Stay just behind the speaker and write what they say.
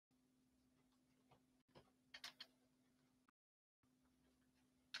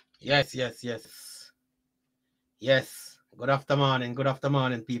Yes, yes, yes. Yes. Good afternoon,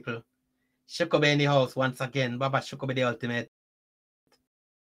 people. Shukobe in the house once again. Baba Shukobe the ultimate.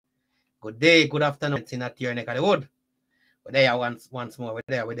 Good day, good afternoon. It's in at your neck of the wood. We're there once more. We're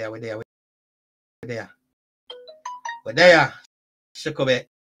there. We're there. Shukobe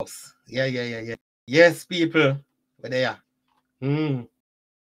house. Yeah. Yes, people. We're there.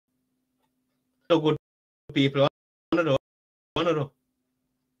 So good people. One of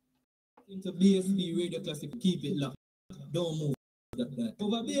Into BSB Radio Classic, keep it locked. Don't move that.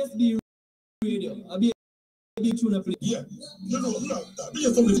 Over BSB Radio, I'll be a big tune up. Yeah, you know, look, that be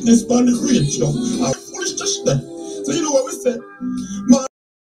some business on the radio. I'm foolish to that. So you know what we say? Man,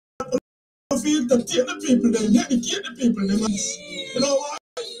 I feel to tear the people, then educate the people, then you know what?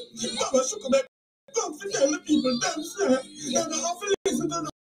 Baba should come back, come to tell the people, them say, they don't have to listen to no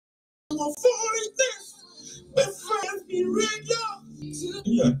more foolishness. But first be radio.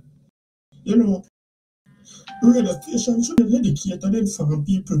 Yeah, you know, radio station should educate and inform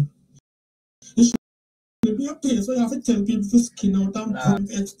people. Be a place where you have to tell people to skin out and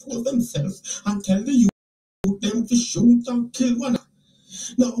expose themselves and tell the youth them to shoot and kill one.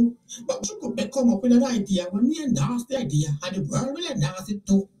 Now, but you could come up with an idea when we a nasty idea and the world will nasty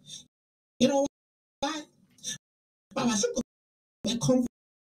too. You know why? But I should come from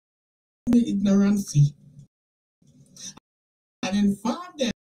the ignorance and inform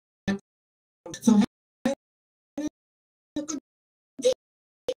them. So you could play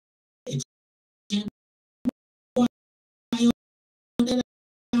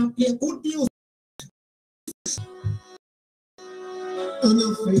good music.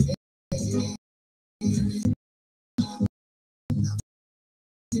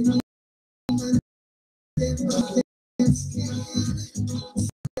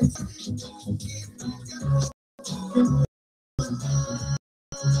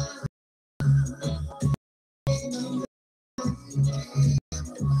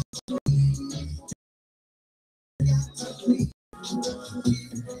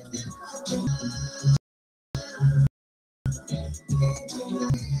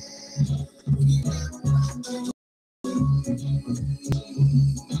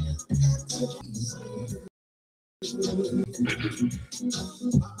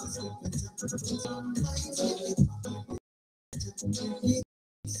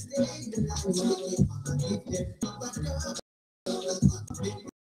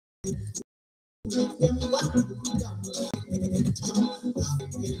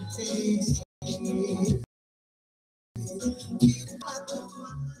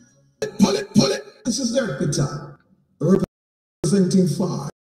 Pull it. This is their guitar, representing 5.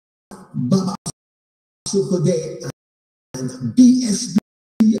 Baba Sukode and BSB,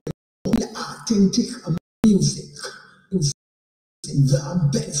 the authentic music. The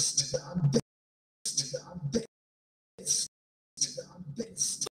best.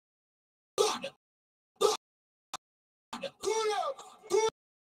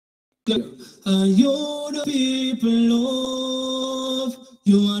 You the people love,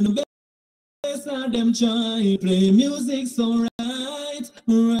 you are the best of them try, play music so right.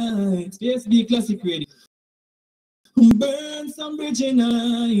 BSB Classic Radio. Burn some bridge in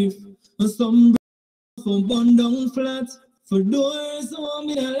life, some for burn down flat, for doors home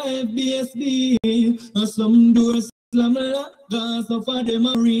in a life BSB, some doors slam lock, cause of them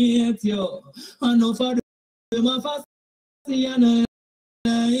a rate you, and of them a fast and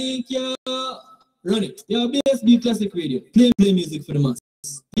like you. Run it. Yeah, BSB Classic Radio. Play music for the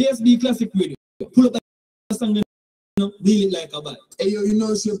masses. BSB Classic Radio. Pull up that song and deal it like a bite. Hey, yo, you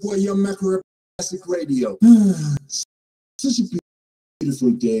know it's your boy, your MIXUP Classic Radio. Such a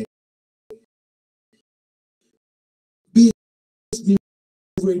beautiful day. BSB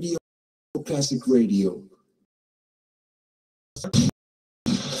Radio, Classic Radio.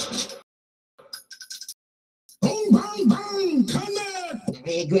 Bang, come on!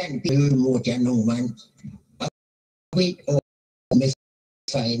 Hey, grandpa, more than no man. Wait, me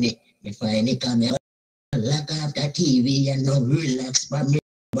find it, come here. Lock off the TV and no relax, but me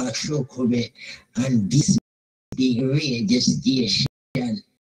back show come and this big radio station.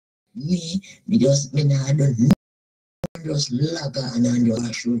 Me not don't know, just log on and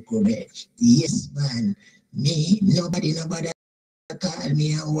just show come. Yes, man. Me, nobody call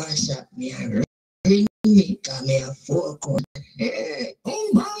me and WhatsApp me and ring me, come here, focus. Hey,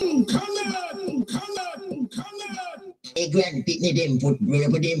 come on! Hey, grandpa, them put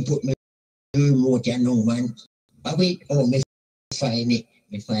me remote and no man. But wait, me find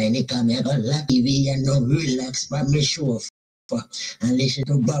it, come here, go lock TV and no relax, but me show and listen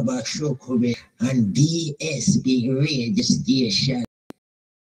to Baba Show and BSB radio station.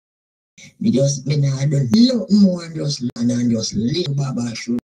 Me not do nothing more than just land and just live Baba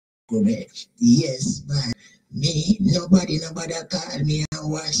should go there. Yes, man. Me, nobody call me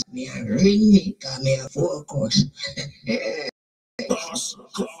and wash me and ring me, cause me a focus.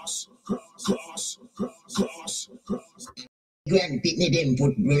 Grand pitney them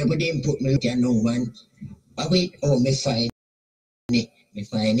put me look at no man. But wait, oh me find it. Me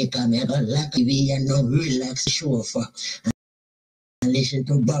find it cause me a got luck TV and no relax show for and listen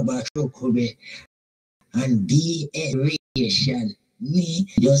to Baba Shokube and be a creation. Me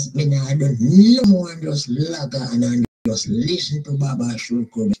not do no more just log on and just listen to Baba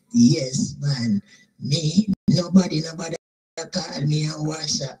Shokube. Yes, man. Me, nobody call me and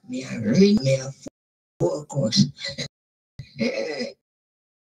WhatsApp me and ring me and focus.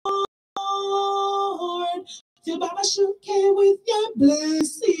 Lord, fill Baba Shuke with your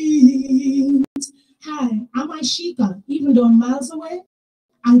blessings. Hi, I'm Aishika. Even though I'm miles away,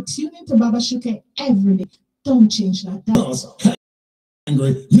 I tune into Baba Shuke every day. Don't change that.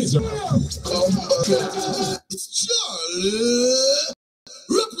 Angry, miserable. It's Charlie.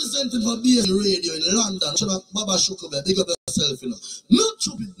 Representing for being radio in London. Shut up, Baba Shukube, big up yourself, you know. Not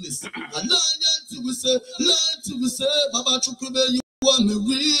stupidness. And lying till we say, Baba Shukube, you are my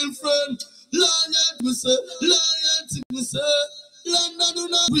real friend. Lying till we say, London do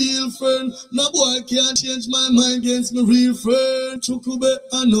not real friend. No boy can't change my mind against my real friend. Shukube,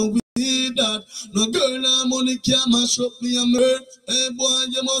 I know we need that. No girl, no money can mash up me and me. Hey boy,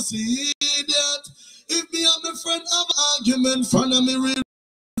 you must see that. If me and my friend have argument, front of me real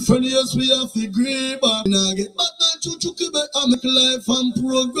friend, yes, we have to agree, but now get back to Chukube, I make life and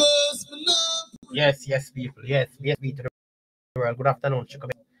progress. Yes, people. Yes, be to the world. Good afternoon,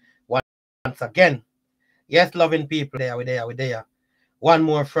 Chukube. Once again. Yes, loving people. We there. One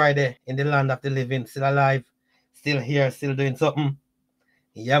more Friday in the land of the living, still alive, still here, still doing something.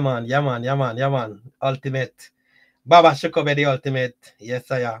 Yeah, man. Ultimate. Baba Shukube, the ultimate. Yes,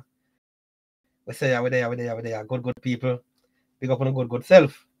 sir. We say, we there. Good people. Pick up on a good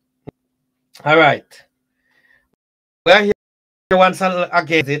self. All right. We're here once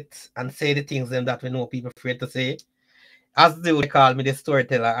against it and say the things them that we know people afraid to say. As they would call me the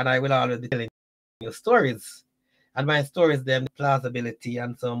storyteller, and I will always be telling you stories. And my stories, them, the plausibility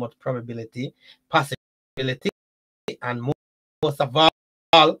and so much probability, possibility, and most of all,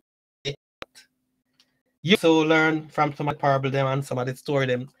 you also learn from some of the parable them and some of the story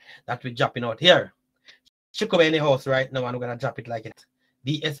them that we're dropping out here. Shukube in the house right now, and we're going to drop it like it.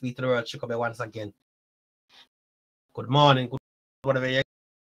 DSB to the world, Shukube once again. Good morning, good whatever you're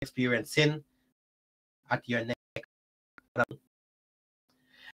experiencing at your neck.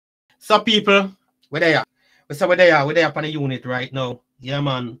 So people, we're there. We're there upon the unit right now. Yeah,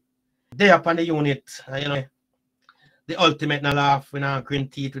 man. There upon the unit, you know, the ultimate na laugh, we not green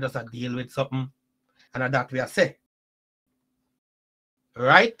teeth, we just a deal with something. And that we are say.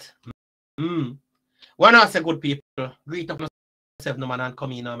 Right? When I say good people, greet up yourself, no man, and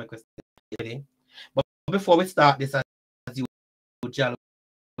come in and make question. But before we start this, as usual,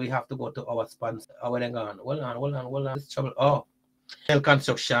 we have to go to our sponsor. Where they gone? Hold on. This trouble. Oh, L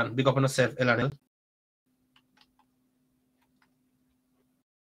Construction. Big up on yourself, L.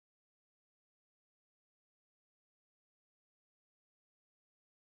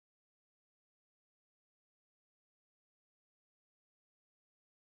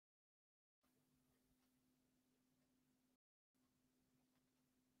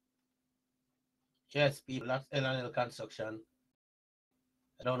 Yes, people, that's L Construction.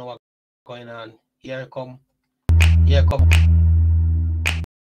 I don't know what's going on. Here come.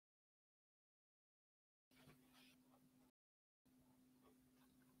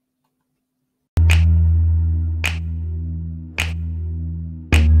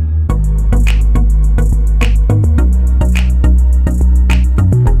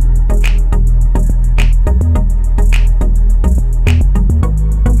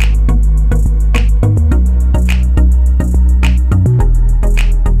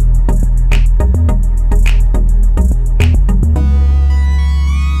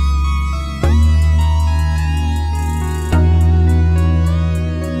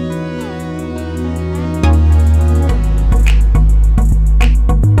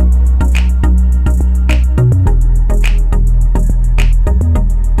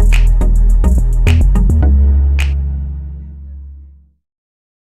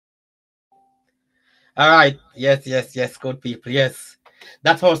 All right. Yes. Good people. Yes.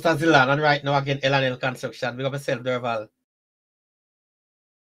 That's how Zilan. And right now, again, L Construction. We got myself, Durval.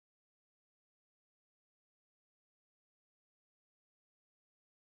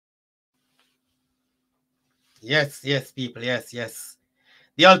 Yes, people. Yes.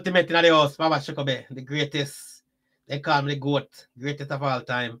 The ultimate in the house, Baba Shukobe, the greatest. They call me the GOAT, greatest of all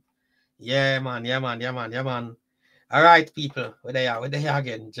time. Yeah, man, yeah, man, yeah, man, yeah, man. All right, people, where they are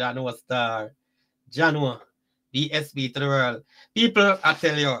again. Jano Star, Jano, BSB to the world. People, I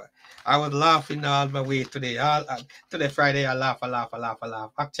tell you, I was laughing all my way today. Today, Friday, I laugh.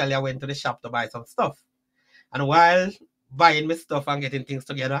 Actually, I went to the shop to buy some stuff. And while buying my stuff and getting things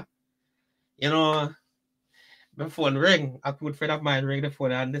together, you know, my phone ring. A good friend of mine ring the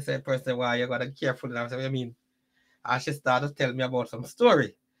phone and they said, person, why you gotta be careful. And I said, what do you mean? And she started to tell me about some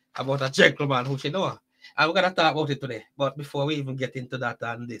story about a gentleman who she know. And we're gonna talk about it today. But before we even get into that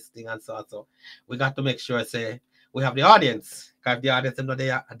and this thing and so, we got to make sure say we have the audience. Because if the audience is not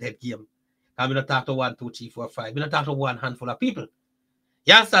there, a dead game. And we don't talk to 1, 2, 3, 4, 5. We don't talk to one handful of people.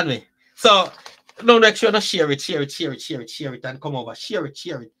 You understand me? So don't make sure to share it, and come over. Share it.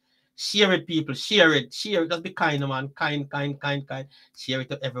 Share it, people. Share it. Just be kind, man. Kind. Share it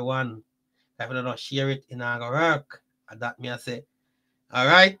to everyone. If you don't share it, it's not gonna work. And that me I say. All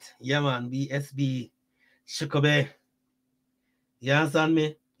right? Yeah, man. BSB. Shukobe. You understand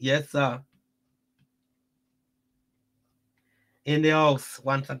me? Yes, sir. In the house,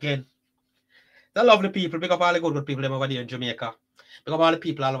 once again. The lovely people. Big up all the good people them over there in Jamaica. Big up all the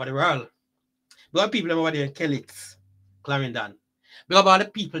people all over the world. Big up people them over there in Kellix, Clarendon. Big up all the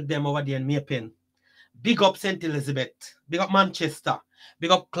people them over there in Maypen. Big up St. Elizabeth. Big up Manchester.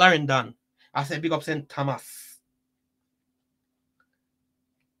 Big up Clarendon. I said big up St. Thomas.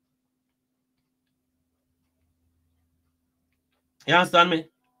 You understand me?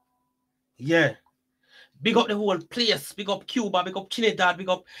 Yeah. Big up the whole place. Big up Cuba. Big up Trinidad. Big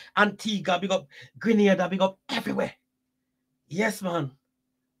up Antigua. Big up Grenada. Big up everywhere. Yes, man.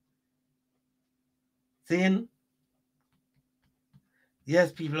 Seeing?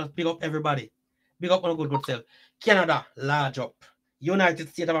 Yes, people. Big up everybody. Big up on a good self. Canada, large up. United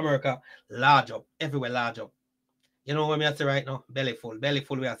States of America, large up. Everywhere, large up. You know what I say right now? Belly full,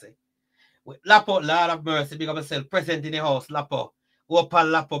 we are say. Lapo, Lord of mercy, big up yourself. Present in the house, Lapo.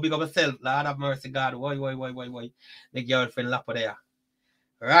 Open Lapo, big up yourself. Lord of mercy, God. Why. The girlfriend Lapo there.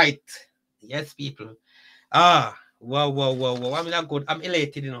 Right. Yes, people. Wow. I mean, I'm good. I'm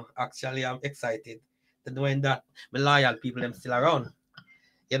elated, you know. Actually, I'm excited to knowing that my loyal people them still around.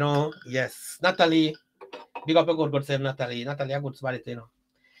 You know, yes. Natalie, big up a good self, Natalie. Natalie, a good somebody, you know.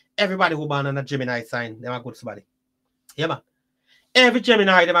 Everybody who born on a Gemini sign, them a good somebody. Yeah, man. Every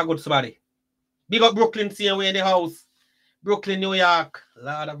Gemini, them a good somebody. Big up Brooklyn, same way in the house. Brooklyn, New York.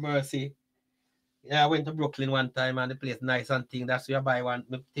 Lord of mercy. Yeah, I went to Brooklyn one time and the place nice and thing. That's where I buy one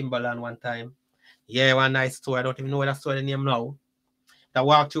Timberland one time. Yeah, one nice store. I don't even know what that store the name now. I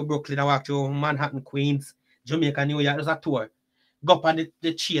walked through Brooklyn, I walked through Manhattan, Queens, Jamaica, New York. There's a tour. Go up on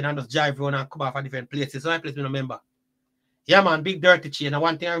the chain and just drive around and come off at different places. So my place, I remember. Yeah, man, big dirty chain. And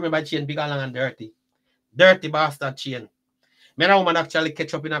one thing I remember chain, big and long and dirty. Dirty bastard chain. Me and a woman actually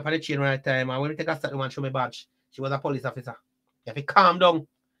catch up in the chain one time. And when we take a start, the woman show me badge. She was a police officer. If you calm down,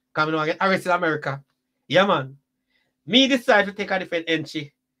 come and get arrested in America. Yeah, man. Me decide to take a different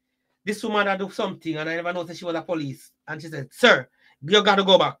entry. This woman that do something and I never noticed she was a police. And she said, sir, you got to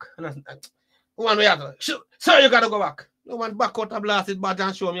go back. And I said, woman, we have to, sir, you got to go back. No one back out and blast it badge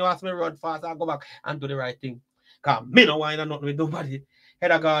and show me ask me run fast and go back and do the right thing. Because me no wine and nothing with nobody.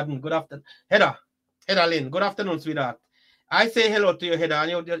 Heather Garden, good afternoon. Heather Lynn, good afternoon, sweetheart. I say hello to you, Heather,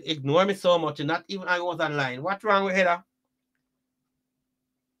 and you just ignore me so much. Not even I was online. What's wrong with Heather?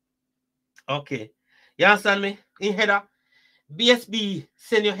 Okay. You understand me? In Heather, BSB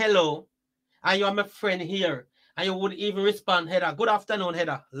send you hello, and you are my friend here, and you would even respond, Heather. Good afternoon,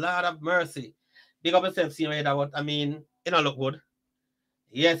 Heather. Lord of mercy. Big up yourself, see you, Heather. What I mean, it don't look good.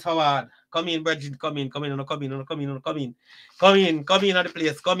 Yes, Howard. Come in, Bridget. Come in on the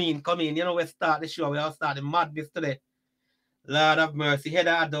place. Come in. You know, we start the show. We all start the madness today. Lord of mercy.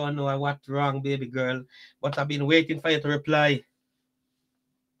 Heather, I don't know what's wrong, baby girl. But I've been waiting for you to reply.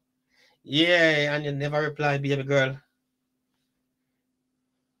 Yeah, and you never reply, baby girl.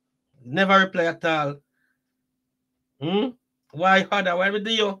 Never reply at all. Why, Heather? Why would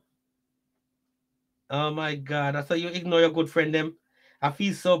you? Oh my God. That's how you ignore your good friend them. I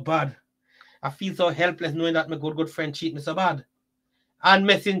feel so bad. I feel so helpless knowing that my good friend cheat me so bad. And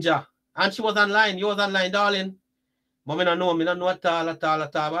Messenger. And she was online. You was online, darling. But me don't know at all. But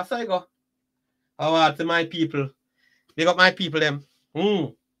I say go. Howard to my people. Big up my people them.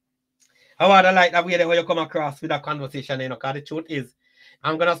 Howard, I like that way how you come across with that conversation, you know, because the truth is,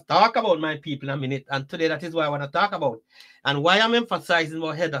 I'm going to talk about my people in a minute. And today that is what I want to talk about. And why I'm emphasizing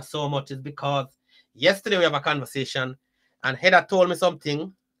about Heather so much is because yesterday we have a conversation and Heather told me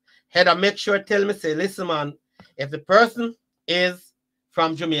something. Heather, make sure tell me, say, listen, man, if the person is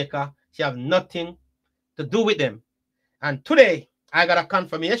from Jamaica. She have nothing to do with them. And today, I got a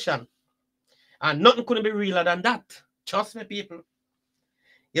confirmation. And nothing couldn't be realer than that. Trust me, people.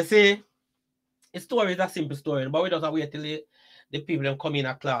 You see, the story is a simple story, but we just have to wait till the people them come in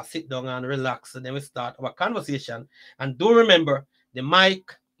a class, sit down and relax, and then we start our conversation. And do remember, the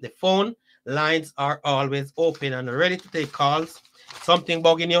mic, the phone lines are always open and ready to take calls. Something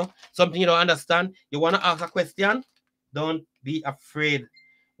bugging you, something you don't understand, you want to ask a question, don't be afraid.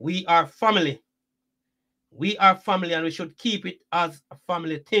 We are family. We are family, and we should keep it as a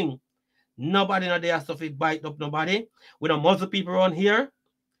family thing. Nobody in there stuff it bite up nobody. We don't muzzle people around here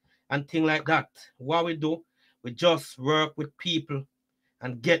and things like that. What we do, we just work with people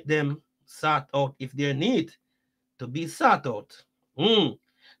and get them sort out if they need to be sort out. The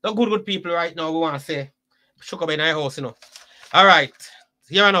good people right now, we want to say, shook up in our house, you know. All right,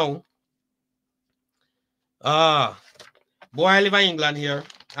 here now. Boy, I live in England here,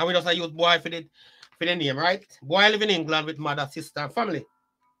 and we just use boy for the name, right? Boy, I live in England with mother, sister, and family.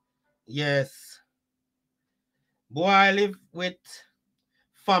 Yes. Boy, I live with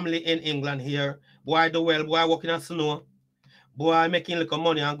family in England here. Boy, I do well. Boy, I work in the snow. Boy, I making little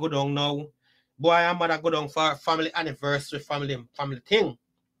money and go down now. Boy, I'm mother go down for family anniversary, family thing.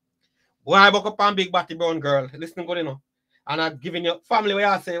 Boy, I buck up on big batty brown girl. Listen good, you know. And I'm giving you family,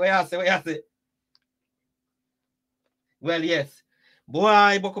 where you say. Well, yes. Boy,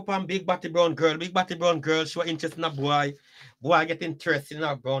 I buck up on big batty brown girl. Big batty brown girl, she was interested in a boy. Boy, I get interested in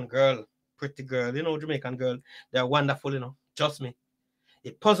a brown girl. Pretty girl. You know, Jamaican girl. They're wonderful, you know. Trust me.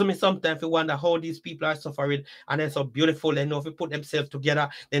 It puzzles me sometimes to wonder how these people are suffering, and they're so beautiful. They know if you put themselves together,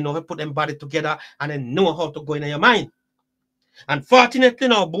 they know if you put them body together, and they know how to go in your mind. Unfortunately,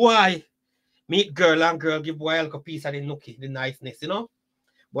 now, boy, meet girl and girl give boy a little piece of the nookie, the niceness, you know.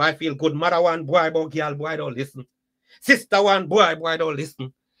 Boy, I feel good. Mother one, boy, about girl, boy, don't listen. Sister one, boy, don't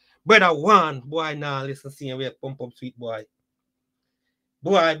listen. Brother one, boy, nah, listen, see we pump sweet boy.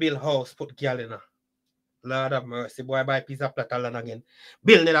 Boy, build house, put girl in her. Lord of mercy, boy, buy a piece of plot of land again.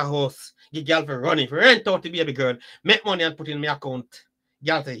 Build another house. Give girl for running, for rent out the baby girl. Make money and put in my account.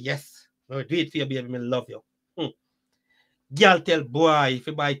 Girl say, yes. No, do it for your baby, me love you. Girl tell boy, if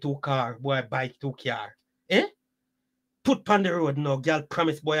you buy 2 cars, boy, buy 2 cars. Eh? Put on the road now. Girl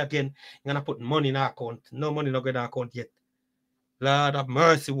promise boy again, you're gonna put money in our account. No money not going in our account yet. Lord of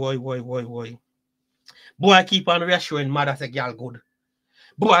mercy, boy. Boy, keep on reassuring mother say girl good.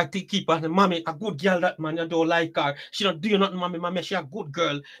 Boy, I think keep on mommy, a good girl that man, you don't like her. She don't do nothing, mommy, she a good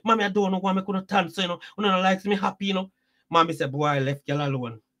girl. Mommy, I don't know why I couldn't dance, you know. When I likes me happy, you know. Mommy said, boy, left girl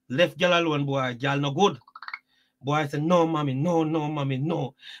alone. Left girl alone, boy, girl no good. Boy, I said, no, mommy, no, mommy,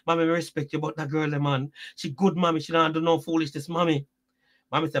 no. Mommy, I respect you, but that girl, man, she good, mommy, she don't do no foolishness, mommy.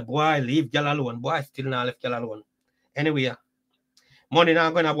 Mommy said, boy, leave girl alone. Boy, I still not left girl alone. Anyway, money now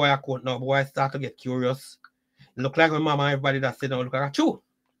going to boy account now. Boy, I start to get curious. Look like my mama, everybody that said, no, look like a true.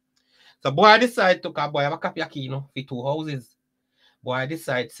 So boy decide to boy have a copy of key, you know, for 2 houses. Boy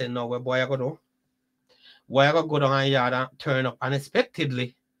decide say no, where boy I go do. Boy I go down and yard and turn up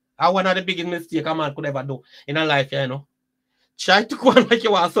unexpectedly. One of the biggest mistakes a man could ever do in a life, you know. Try to go on like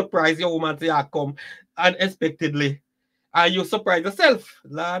you want to surprise your woman to you come unexpectedly. And you surprise yourself.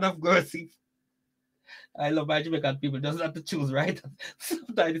 Lord of mercy. I love my Jamaican people. Just have to choose, right?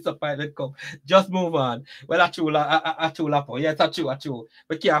 Sometimes disappointment come. Just move on. Well, a true Lapo. Yes, a true.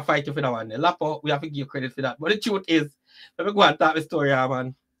 We can't fight you for that one. Lapo, we have to give credit for that. But the truth is, let me go and talk the story,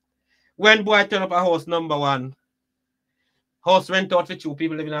 man. When boy turn up a house, number 1, house rent out for 2,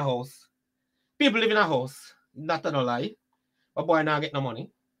 people live in a house. People live in a house. That's no lie. But boy now get no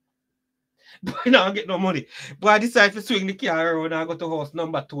money. Boy now get no money. Boy decide to swing the car around and go to house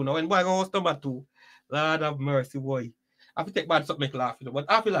number 2. Now when boy go house number 2, Lord have mercy, boy. I have to take bad something make laugh, you know, but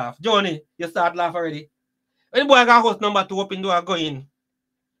I have to laugh. Johnny, you start laugh already. When the boy got house number 2 open door go in.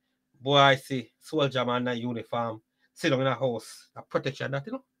 Boy, I see soldier man in a uniform. Sit down in a house. A protection that,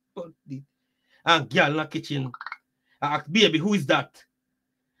 you know. And girl in the kitchen. I ask, baby, who is that?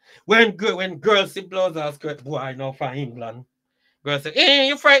 When girls see blouse or skirt, boy, I know from England. Girls say, hey,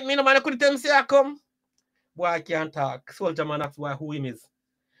 you frighten me, no man, I couldn't tell me say I come. Boy, I can't talk. Soldier man asks why who him is.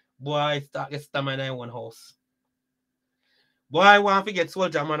 Boy, I start get stamina in one house. Boy, I want to get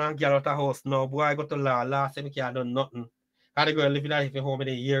soldier man and girl out of house now. Boy, I go to law say me can't do nothing. And the girl living at home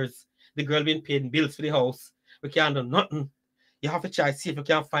many years. The girl been paying bills for the house. We can't do nothing. You have to try see if you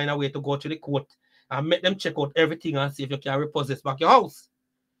can find a way to go to the court and make them check out everything and see if you can repossess back your house.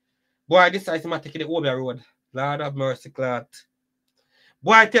 Boy, I decide to take the Aubyn road. Lord have mercy, clot.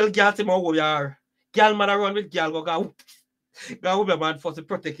 Boy, I tell girls him how we are. Girl man run with girl go Aubyn man first to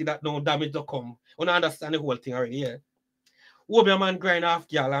protect you that no damage to come. You don't understand the whole thing already, yeah. Obi man grind off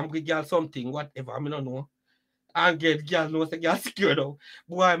girl and give girl something, whatever, I don't know. And get girl knows the girl secure though.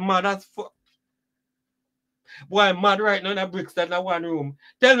 Boy, mad as fuck. Boy, mad right now in a bricks that in one room.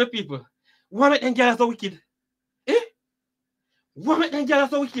 Tell me people, why make them girls so wicked? Eh? Why make them girls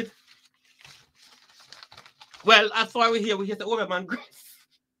so wicked? Well, as far as we hear the Obi man grind.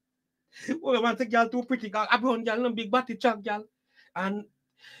 Obi man say girl too pretty, girl. A brown girl, no big body chunk girl. And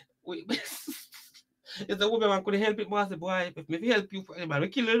we it's the Obi man could help it, boy. I say, boy, if me help you, man, we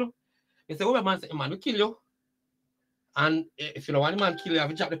kill you. It's the Obi man say, man, we kill you. And if you know one man kill you, have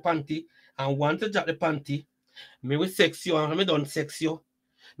to drop the panty. And once you drop the panty, me will sex you, and me don't sex you.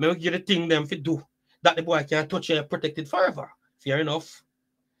 Me will give the thing them to do. That the boy can't touch you, protected forever. Fair enough.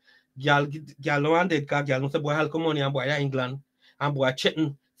 Girl no one dead, because girl no say boy help come money and boy in England. And boy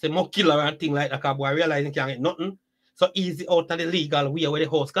chatting, say more killer and thing like that, because boy realizing can't get nothing. So easy out of the legal way where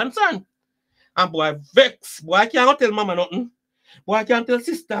the house concerned. And boy vex. Boy can't tell mama nothing. Boy can't tell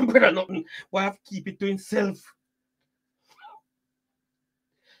sister and brother nothing. Boy have to keep it to himself.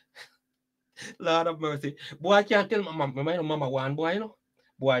 Lord of mercy. Boy, I can't tell mama one boy, you know.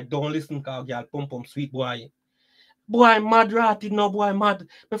 Boy, don't listen because girl pum sweet boy. Boy, mad ratted no boy, mad.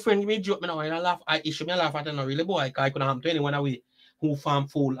 My friend give me a joke, me now, and I laugh. I issue me a laugh at it, no really boy, because I couldn't have to anyone away who farm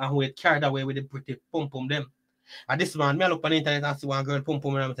fool and who had carried away with the pretty pum them. And this man, me I look on the internet and see one girl pum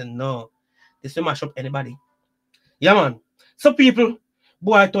and I'm saying, no, this will mash up anybody. Yeah, man. So people,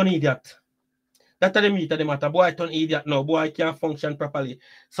 boy, turn idiot. That's the meat of the matter. Boy, turn idiot now. Boy, can't function properly.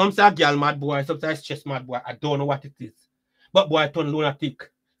 Some say a girl mad boy, some say stress mad boy. I don't know what it is. But boy, turn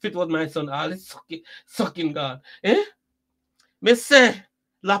lunatic. If it was my son, all this sucking God. Eh? Me say,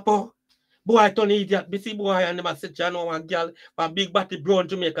 Lapo, boy, turn idiot. Me see boy, and them say, you know, one girl, one big body brown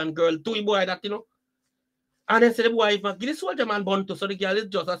Jamaican girl, two boy that, you know. And then say the boy, if I give the soldier man bun to, so the girl is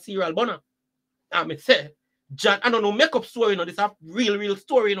just a serial bunner. And me say, John, I don't know, make up story, you know, this is a real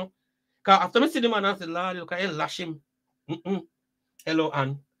story, you know. Because after me see the man, I said, Lord, look at him, lash him. Hello,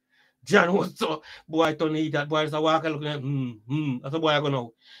 Ann. John was so, boy, turn idiot, boy, is a walker looking at, that's a boy I go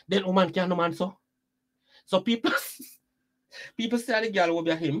now. Then, woman can't no man, so. So people say the girl will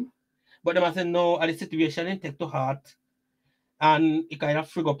be him, but them I say, no, at the situation, it take to heart. And it kind of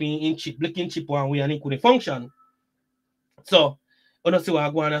frig up in chip, blinking chip one way, and it couldn't function. So, you know, see what I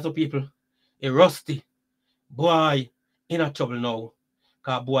go on, so people, a rusty, boy, in a trouble now.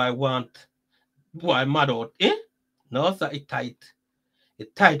 Because boy mad out, eh? No, sir, it tight.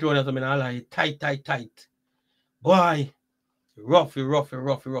 It tight, run as I mean, I like tight. Boy, rough.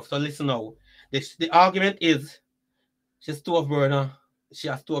 So listen now. The argument is, she's stove burner. She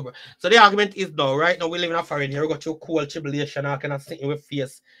has stove burner. So the argument is now, right now we live in a foreign here, we got your cool tribulation, I cannot sit in with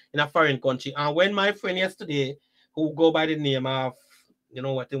face in a foreign country. And when my friend yesterday, who go by the name of, you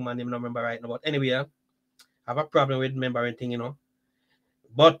know what the man name, I don't remember right now, but anyway, I have a problem with remembering thing, you know.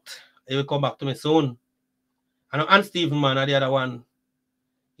 But he will come back to me soon. And Stephen, man, are the other one.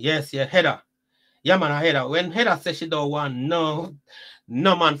 Yes, Heather. Yeah, man, Heather. When Heather says she don't want no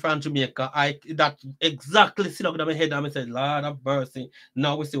man from Jamaica, that exactly sit up in my head and I said, Lord of mercy.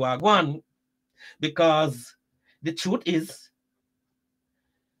 Now we see what I want. Because the truth is,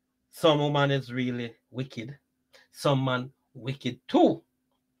 some woman is really wicked. Some man wicked too.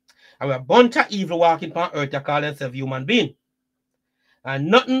 And we're a bunch of evil walking on earth that call themselves human being. And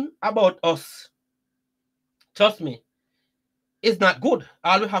nothing about us, trust me, is not good.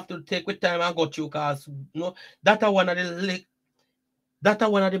 All we have to take with time and go through, because you know, that's one of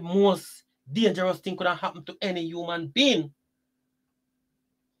the most dangerous things could have happened to any human being.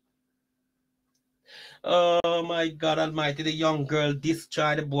 Oh my God Almighty, the young girl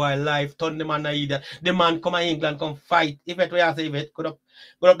destroyed the boy life, turn the man idiot. The man come to England, come fight. If it were say it, go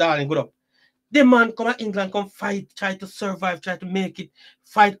up, darling, go up. The man come to England, come fight, try to survive, try to make it,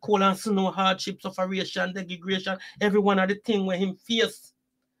 fight cold and snow, hardship, sufferation, degradation, every one of the thing where him face.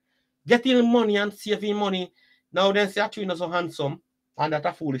 Getting money and saving money. Now they say you're not so handsome, and that's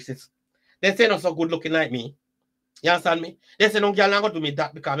a foolishness. They say not so good looking like me. You understand me? They say no girl not gonna do me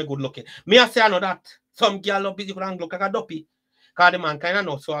that because I'm good looking. Me I say I know that. Some girl love busy and look like a duppy. Because the man kind of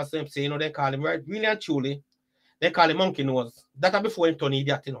know, so as them say, you know, they call him right, really and truly. They call him monkey nose. That before him turn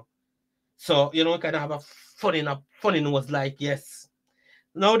idiot, you know. So, you know, kind of have a funny nose like, yes.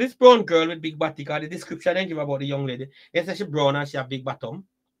 Now, this brown girl with big body, because the description they give about the young lady, they say she brown and she have big bottom.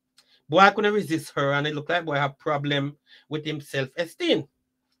 Boy, I couldn't resist her, and it looked like boy have problem with him self-esteem.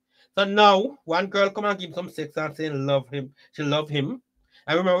 So now, one girl come and give him some sex and say love him. She love him.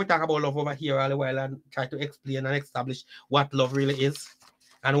 I remember we talk about love over here all the while and try to explain and establish what love really is.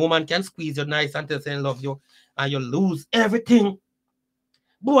 And a woman can squeeze you nice and tell saying love you, and you lose everything.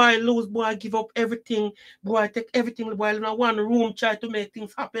 Boy lose, boy give up everything, boy take everything while in a one room try to make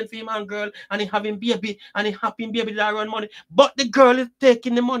things happen for him and girl, and he having baby, and he happy baby that run money. But the girl is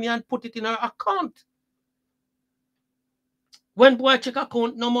taking the money and put it in her account. When boy check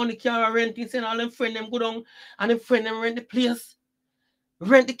account, no money car renting, saying all them friend them go down and them friend them rent the place.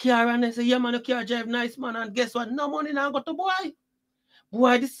 Rent the car and they say, yeah man, your car drive nice man, and guess what? No money now go to boy.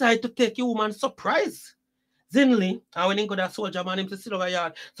 Boy decide to take your woman surprise. Zinley, and when he go that soldier man him to sit over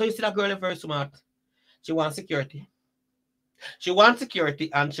yard. So you see that girl is very smart. She wants security. She wants security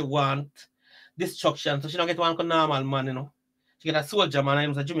and she wants destruction. So she don't get one normal man, you know. She get a soldier man and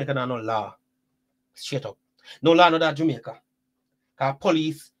him's a Jamaican and no law. Straight up. No law, no that Jamaica. Because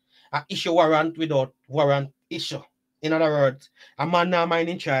police issue warrant without warrant issue. In other words, a man now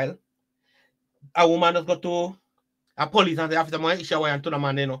minding child, a woman does go to a police and say after the man issue warrant to the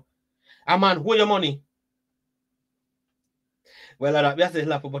man, you know. A man, hold your money. Well, that's a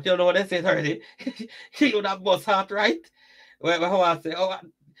laugh, but you know what they say already. You would have bust heart, right? Well, how I say, oh,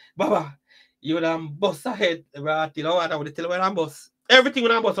 Baba, you would have bust ahead, right? You know what I would tell you when I'm bust. Everything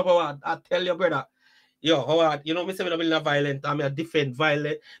when I'm bust up, I tell you, brother. Yo, Howard, you know, me say I'm not violent, I'm a defend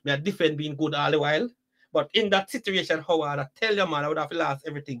violent, me a defend being good all the while. But in that situation, Howard, I tell you, man, I would have lost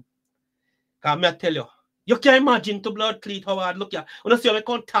everything. Because me I tell you, you can't imagine to blood cleat, Howard, look here. When I see how I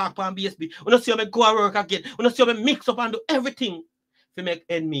come talk on BSB, when I see how I go and work again, when I see how I mix up and do everything to make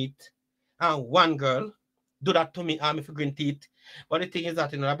end meet. And one girl do that to me, and me for green teeth. But the thing is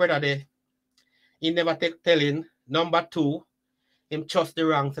that, you know, brother there, he never take telling. Number two, him trust the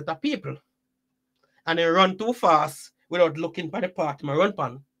wrong set of people. And they run too fast without looking for the part my run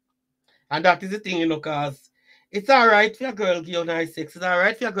pan. And that is the thing, you know, because it's all right for a girl give you nice sex. It's all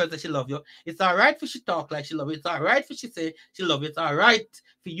right for a girl that she love you. It's all right for she talk like she love you. It's all right for she say she love you. It's all right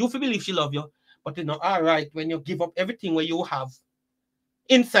for you to believe she love you. But it's not all right when you give up everything where you have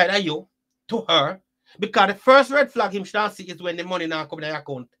inside of you to her. Because the first red flag him should see is when the money now come in the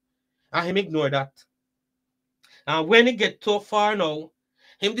account. And him ignore that. And when he get too far now,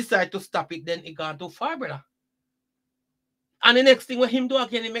 him decide to stop it, then he gone too far, brother. And the next thing what him do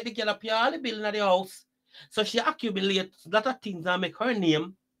again, he make the girl pay all the bill in the house. So she accumulates a lot of things and make her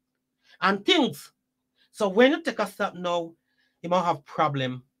name and things. So when you take a step now, he might have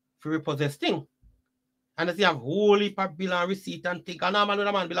problem for repossess thing. And as you have whole heap of bill and receipt and thing. And normal when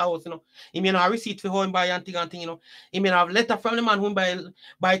a man bill a house, you know. He may have a receipt for how him buy and thing, you know. He may have letter from the man who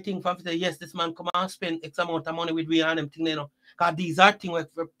buy thing from say, yes, this man come and spend X amount of money with we and them thing, you know. Because these are things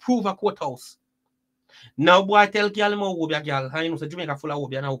that prove a courthouse. Now, boy, tell girl him how Oubia girl. And you know, so Jamaica full of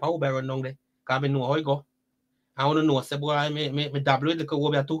Oubia now. Oubia run down there. Because I know how it go. I want to know, say, boy, me dabble with the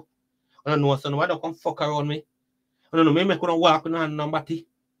Oubia too. I don't know, so no, I don't come fuck around me. I don't know, me couldn't walk with no hand number T.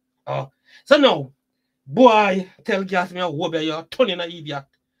 Oh. So now, boy, tell girl me how Oubia you're turning an idiot.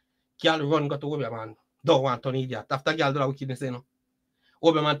 Girl run got to Oubia, man. Don't want to turn idiot. After girl do that wickedness, you know.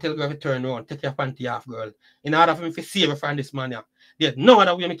 Oubia man tell girl to turn around, take your panty off, girl. In order for me to save her from this man, yeah. There's no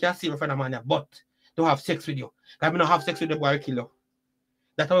other way me can save her from the man, yeah, but to have sex with you. Because I don't have sex with the boy, kill you.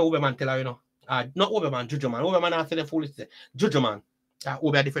 That's how Oubia man tell her, you know. Not Oubia man, Juju man. Oubia man answer the foolish say, Juju man.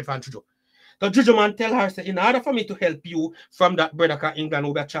 Oubia different from Juju. So Juju man tell her, say, in order for me to help you from that brother called England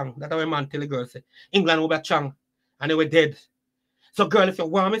Oubia Chang, that's how man tell the girl, say, England Oubia Chang, and they were dead. So girl, if you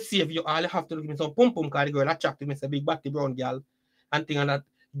want me to save you, all you have to give me some pum pum, because the girl attracted me, say, big batty brown girl, and thing and that.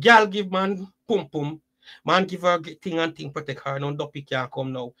 Girl give man pum pum, man give her thing and thing, protect her, no dopey can't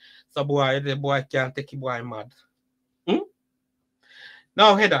come now. So boy, the boy can't take the boy mad.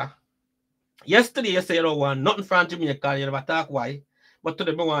 Now, Heather, yesterday you say you don't want nothing from Jamaica, you never talk why, but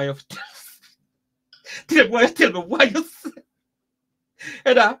today I want you today boy tell me why you say.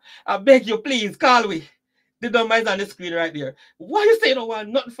 Heather, I beg you, please call me. The number is on the screen right there. Why you say you don't want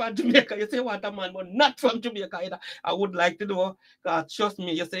nothing from Jamaica? You say you want a man, but not from Jamaica either. I would like to know, because trust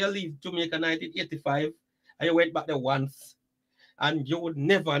me, you say you leave Jamaica 1985, and you went back there once, and you would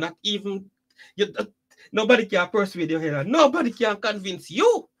never, not even, nobody can persuade you, Heather. Nobody can convince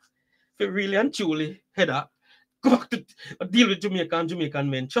you, for really and truly, Heather, go back to deal with Jamaica and Jamaican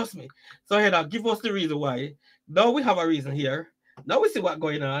men. Trust me. So, Heather, give us the reason why. Now we have a reason here. Now we see what's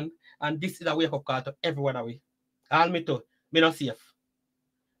going on. And this is a wake-up call to everyone away. All me too. Me not safe.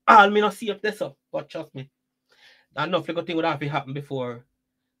 All me not safe this up. But trust me. Enough little thing would have to happen before.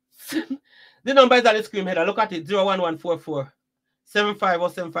 The number is on the screen, Heather. Look at it. 01144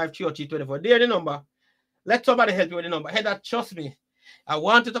 75 30324. There the number. Let somebody help you with the number. Heather, trust me. I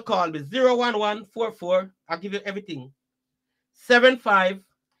want you to call me 01144. I'll give you everything. 75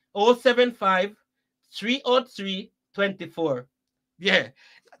 303 24. Yeah.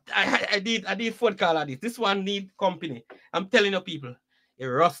 I did phone call on this. This one need company. I'm telling you people. It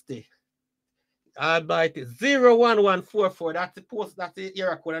rusty. Almighty 01144. That's the post, that's the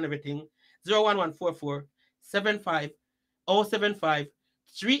error code and everything. 01144 75 075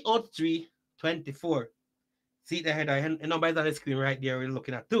 303 24. See the header, the number is on the screen right there. We're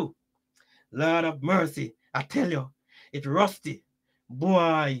looking at too. Lord of mercy, I tell you, it's rusty.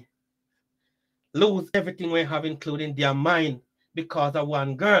 Boy, lose everything we have, including their mind, because of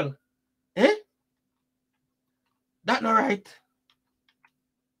one girl. Eh? That not right.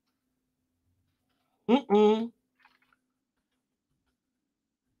 Mm-mm.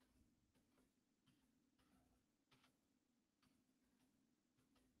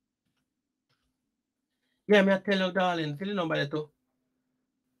 Yeah, me I tell you, darling, tell the number there too.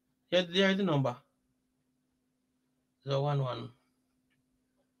 Here, there is the number. 011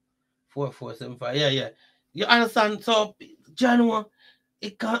 4475. Yeah, yeah. You understand? So, January,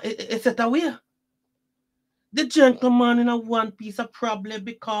 it's set away. The gentleman in a one piece of problem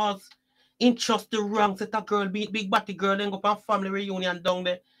because in trust the wrong set of girl, big body girl, then go for a family reunion down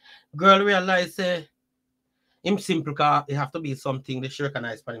there. Girl realize him simple because it have to be something that she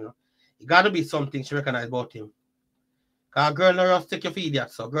recognize for him. It got to be something she recognize about him. Because girl no just take your for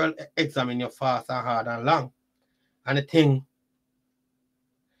idiot. So girl examine you fast and hard and long. And the thing.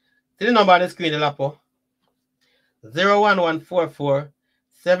 See the number on the screen, the lapo. 01144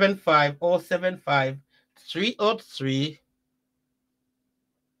 75075 303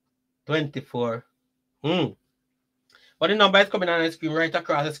 24. But the number is coming on the screen right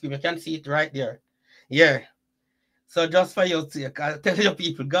across the screen. You can see it right there. Yeah. So just for your sake, I tell your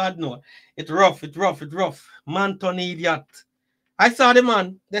people, God know. It's rough, it's rough, it's rough. Man turn idiot. I saw the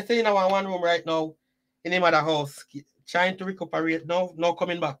man. They say in our one room right now, in him at the house, trying to recuperate. No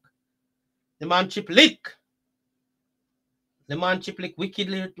coming back. The man chip lick. The man chip lick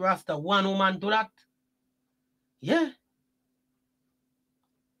wickedly rasta. One woman do that. Yeah.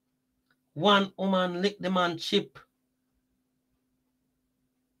 One woman lick the man chip.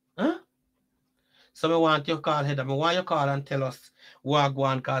 Huh? So I want you to call Heather. I want you to call and tell us what go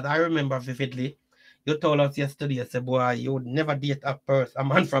on, because I remember vividly. You told us yesterday, you said, boy, you would never date a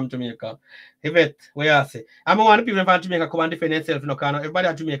man from Jamaica. Yvette, where you say? I want the people from Jamaica come and defend themselves. No, because everybody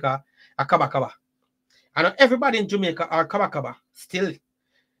in Jamaica are kaba. And everybody in Jamaica are kaba. Still.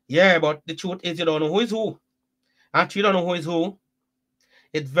 Yeah, but the truth is you don't know who is who. And you don't know who is who.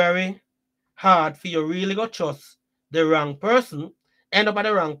 It's very hard for you really go trust the wrong person, end up at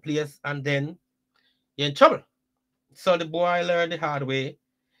the wrong place, and then you're in trouble. So the boy learned the hard way.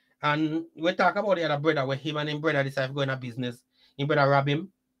 And we talk about the other brother where him and his brother decide to go in a business. His brother rob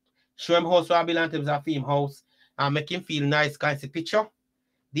him, show him house where belong to him as a film house, and make him feel nice, kind of picture.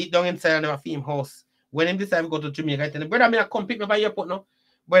 Deep down inside of a film house. When him decide to go to Jamaica, I tell him, brother, me come pick me by airport now.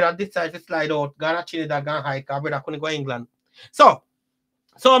 Brother decide to slide out, go to Trinidad, go hike, brother couldn't go to England. So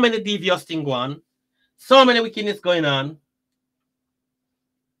many devious things going on, so many wickedness going on.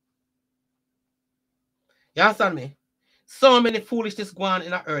 You understand me? So many foolishness going on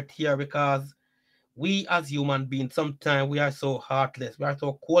in the earth here because we as human beings, sometimes we are so heartless. We are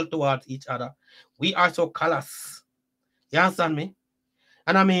so cold towards each other. We are so callous. You understand me?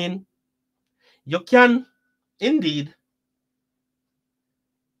 And I mean, you can indeed,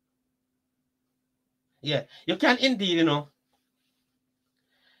 you can indeed,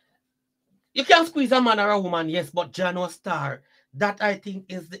 you can squeeze a man or a woman, yes, but Jano Star, that I think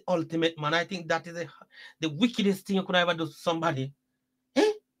is the ultimate, man. I think that is the wickedest thing you could ever do to somebody.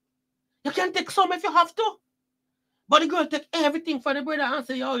 Eh? You can take some if you have to. But the girl take everything for the brother and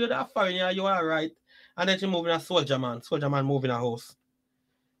say, yo, you're that foreigner, you are right. And then she move in a soldier man. Soldier man move in a house.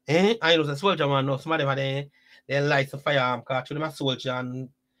 I know the soldier man know somebody they light the firearm car to them a soldier and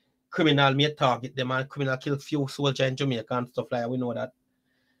criminal may target them and criminal kill few soldiers in Jamaica and stuff like that. We know that.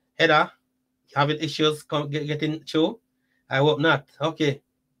 Heather, having issues getting through? I hope not. Okay.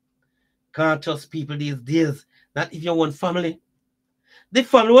 Can't trust people these days. Not if you want family. The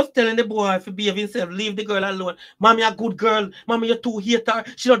family was telling the boy to behave himself, leave the girl alone. Mommy, a good girl. Mommy, you're too hater.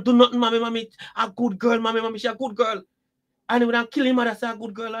 She don't do nothing, mommy. A good girl, mommy, she a good girl. And when I kill him, I say a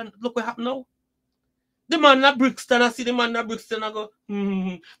good girl, and look what happened now. The man at Brixton, I see the man at Brixton, I go,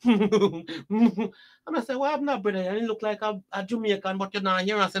 And I say, what happened, brother? And he look like a Jamaican, but you're not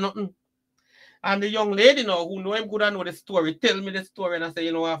here. I say nothing. And the young lady now, who know him good and know the story, tell me the story, and I say,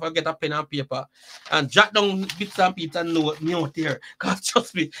 I have to get a pen and paper and jot down bits and pieces and know me out here. Because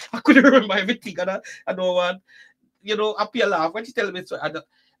trust me, I couldn't remember everything, and I don't want, I feel laugh. When she tell me so,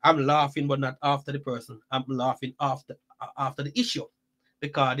 I'm laughing, but not after the person. I'm laughing after the issue.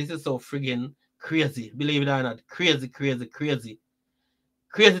 Because this is so friggin' crazy. Believe it or not. Crazy. Crazy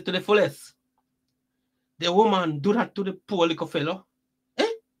to the fullest. The woman do that to the poor little fellow.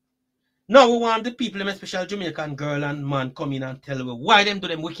 Now we want the people, especially Jamaican girl and man, come in and tell them why them do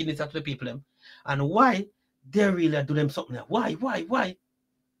them wickedness to the people them. And why they really do them something. Why?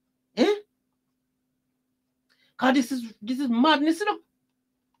 Eh? Because this is madness, you know.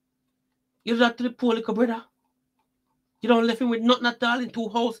 You do that to the poor little brother. You don't left him with nothing at all in 2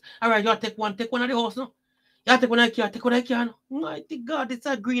 houses. Alright, you take one of the house now. You take one I can, take one I can. Mighty God, this is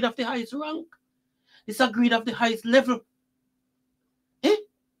a greed of the highest rank. This is a greed of the highest level. Eh?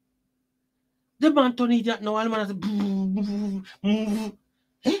 The man turn idiot now, all the man say,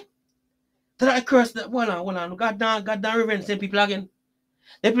 eh? Did I curse that? Hold on. God damn revenge same people again.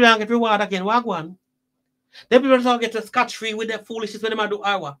 The people don't get reward again. What one? The people don't get a scotch-free with their foolishness when they do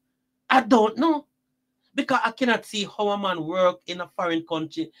hour. I don't know. Because I cannot see how a man work in a foreign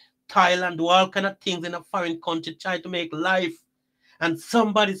country, Thailand, do all kind of things in a foreign country, trying to make life. And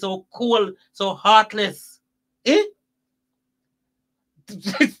somebody so cool, so heartless. Eh?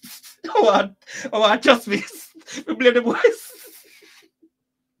 Oh, trust me. We blame the boys.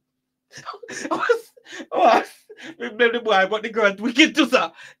 We blame the boy, but the girl wicked too,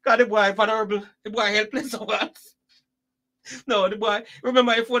 sir. Because the boy vulnerable. The boy helpless or what? No, the boy,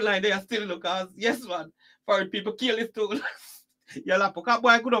 remember your phone line, they are still look as yes, man. Foreign people kill this too. Y'all have to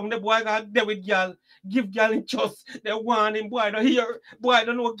boy could the boy got there with girl, give girl in trust. They want him, boy, don't hear, boy,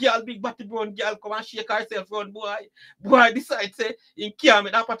 don't know girl, big body brown girl come and shake herself run, boy. Boy decide say in care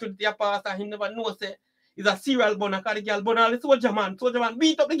me the opportunity a pass and he never know say he's a serial bunner, cause the girl bunner all the soldier man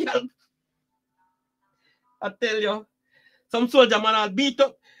beat up the girl. I tell you, some soldier man all beat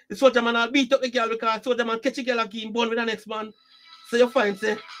up. The soldier man all beat up the girl because soldier man catch a girl and give him bone with the next man. So you find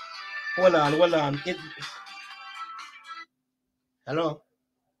say, hold on. Hello?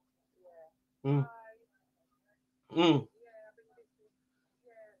 Go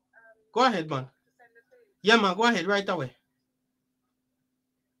ahead, man. Yeah, man, go ahead right away.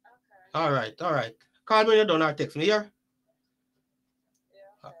 All right. Call me when you're done or text me here.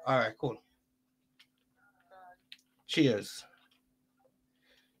 All right, cool. Cheers.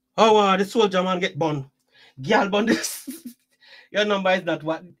 Oh, the soldier man get bun. Girl bun this. Your number is not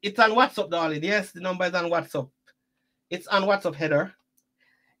what? It's on WhatsApp, darling. Yes, the number is on WhatsApp. It's on WhatsApp header.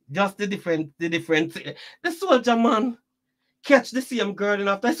 Just the different. The soldier man catch the same girl and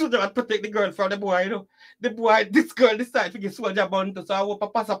after the soldier man protect the girl from the boy, you know. The boy, this girl decide to get soldier bun to so I hope a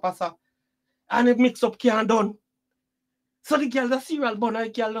passa. And it mix up can't done. So the girl, the serial bun, the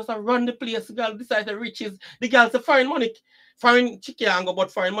girl just run the place. The girl decides the riches. The girl say foreign money. Foreign she can't go,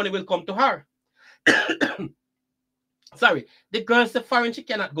 but foreign money will come to her. Sorry. The girl say foreign she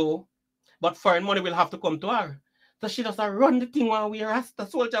cannot go, but foreign money will have to come to her. So she just run the thing while we are the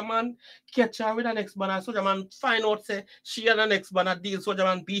soldier man catch her with the next man. And soldier man find out say she and the next man deal. Soldier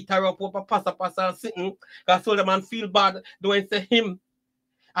man beat her up passa and sitting. Because soldier man feel bad doing say him.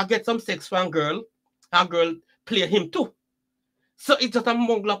 I get some sex from girl. And girl play him too. So it's just a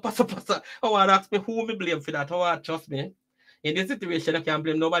mongler passa. Oh, I ask me who me blame for that. Oh, I trust me. In this situation, I can't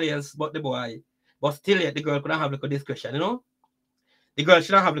blame nobody else but the boy. But still yet the girl couldn't have like a discretion, you know? The girl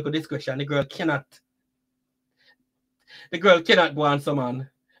shouldn't have like a discretion. The girl cannot go on some man.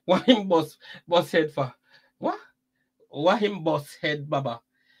 What him boss head for? What? What him boss head, Baba?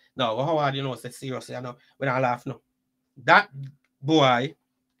 No, how hard you know? Say seriously, I know. When I laugh, no. That boy,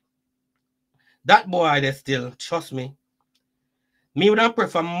 they still, trust me. Me would not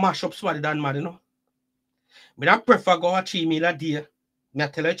prefer mash up somebody than mad, you know. Me don't prefer go a 3 meal a day. Me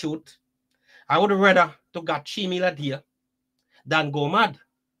tell the truth. I would rather to get 3 meal a day than go mad.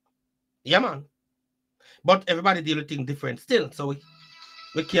 Yeah, man. But everybody deal with things different still. So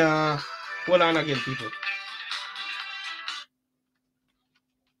we can hold on again, people.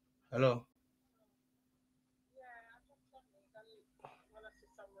 Hello.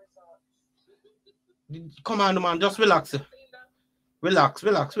 Come on, man. Just relax. Relax.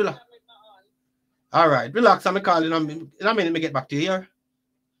 All right. Relax. I'm calling. In a minute, me get back to you here.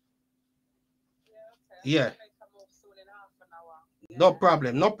 Yeah. No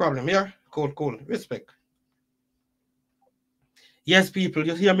problem. Here. Cool. Respect. Yes, people,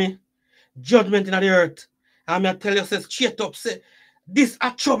 you hear me? Judgment in the earth. I'm going to tell you, say, straight up, say, this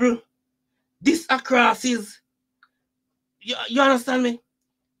are trouble. This are crosses. You understand me?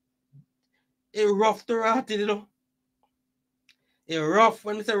 A rough to rotted, you know. A rough,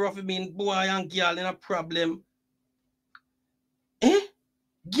 when I say rough, it means boy and girl in a problem.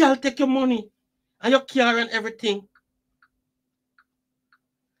 Girl take your money and your car and everything.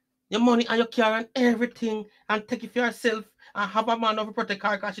 Your money and your car and everything and take it for yourself and have a man over protect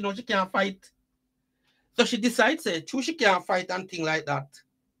her because she knows she can't fight. So she decides, true, she can't fight and things like that.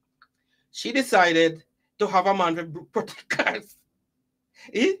 She decided to have a man to protect her.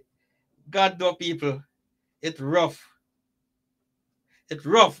 God no people. It's rough. It's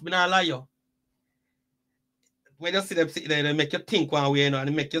rough, me not lie you. When you see them sitting there, they make you think one way, you know, and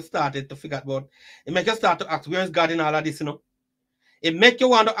it make you start to figure out. It make you start to ask, where is God in all of this, you know? It make you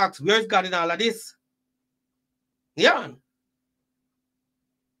want to ask, where is God in all of this? Yeah.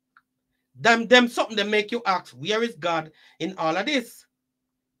 Them something that make you ask, where is God in all of this?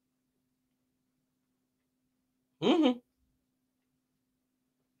 Mm-hmm.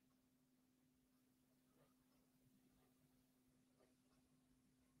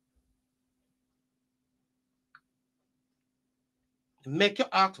 Make you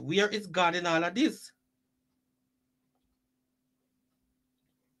ask, where is God in all of this?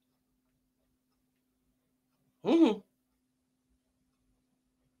 Mm-hmm.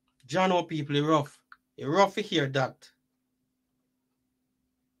 John, oh, people, it's rough. It's rough to hear that.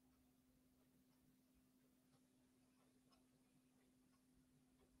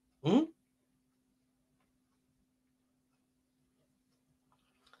 Hmm?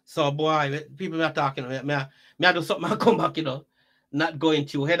 So, boy, people are talking. Me I do something, I come back, you know. Not going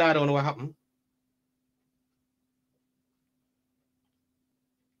to head. I don't know what happened.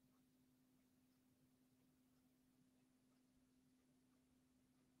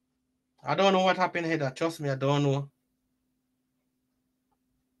 I don't know what happened here. Trust me, I don't know.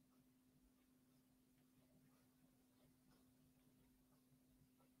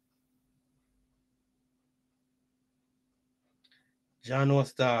 John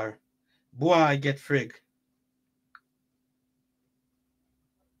Star. Boy, get frig.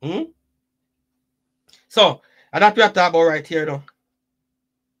 Hmm? So, and that we are talking about right here, though.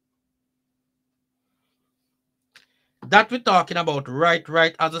 That we're talking about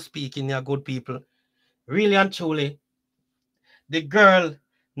right as a speaking, yeah, good people. Really and truly, the girl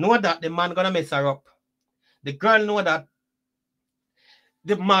know that the man gonna mess her up. The girl know that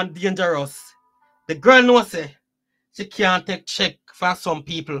the man dangerous. The girl know say she can't take check for some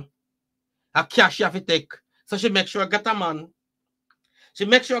people. A cash she have to take. So she make sure get a man. She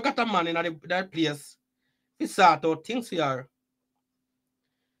make sure get a man in that place. He sort out things for her.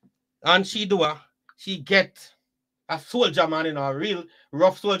 And she do her. She get a soldier man, you know, a real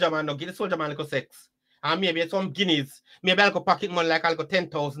rough soldier man. No, give the soldier man a little sex. And maybe some guineas. Maybe I'll go pocket money like I'll go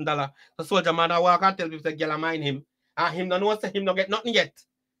 $10,000. The soldier man I walk and tell people say, girl, I mind him. And him don't know say him don't get nothing yet.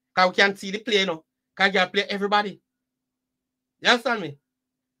 Because we can't see the play, you know. Because girl play everybody. You understand me?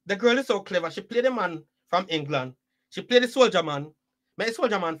 The girl is so clever. She played the man from England. She played the soldier man. My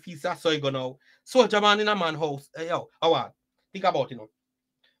soldier man feels that so you go now. Soldier man in a man house. Hey, yo, what? Think about it, you know.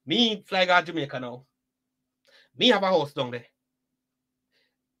 Me fly out Jamaica now. Me have a house down there.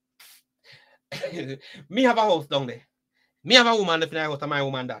 Me have a house down there. Me have a woman living in the house, and my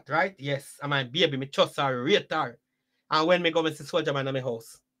woman that, right? Yes, and my baby, me trust her, rate her. And when me go and see soldier man in my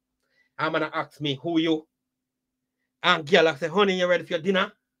house, I'm gonna ask me, who you? And girl, I say, honey, you ready for your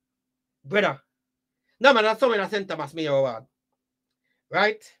dinner? Brother. No, man, that's someone that sent Thomas me award.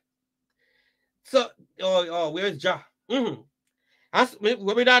 Right? So, where's Ja? Mm-hmm. As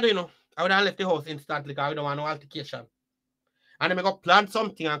what we done, you know, I would have left the house instantly because I don't want no altercation. And then I go plan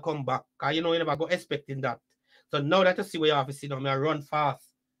something and come back. Because you know, you never go expecting that. So now that you see where you have to sit down, I run fast.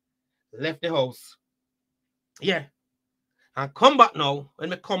 Left the house. Yeah. And come back now. When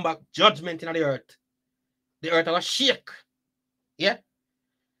we come back, judgment in the earth. The earth was shake. Yeah.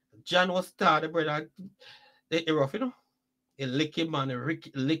 John was started, brother. They rough, you know. He lick him, man. He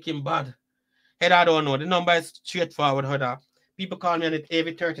lick him bad. Head, I don't know. The number is straightforward, Heather. People call me on it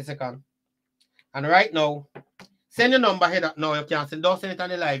every 30 seconds. And right now, send your number, Heather. No, you can't send. Don't send it on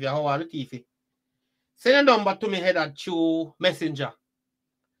the live. How are the TV? Send your number to me, Heather, through Messenger.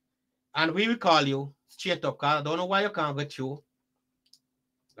 And we will call you straight up. Because I don't know why you can't get through.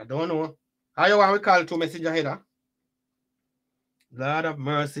 I don't know. How you want we call to Messenger, Heather? Lord of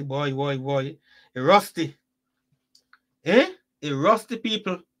mercy, boy. A rusty. Eh? A rusty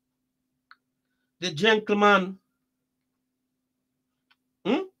people. The gentleman.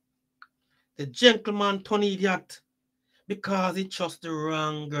 The gentleman turn idiot. Because he trusts the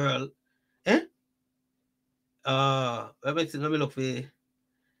wrong girl. Eh? Let me look for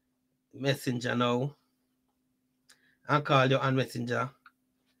Messenger now. And call you on Messenger.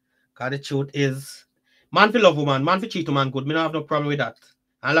 Because the truth is, man for love woman, man for cheat to man good. Me don't have no problem with that.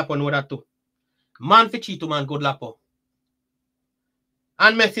 And Lapo know that too. Man for cheat to man good, Lapo.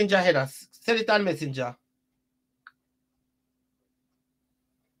 And Messenger headers. Send it on Messenger.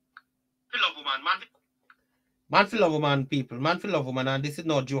 For love woman, man for love woman, people. Man for love woman, and this is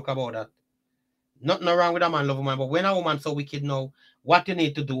no joke about that. Nothing wrong with a man love woman, but when a woman so wicked now, what you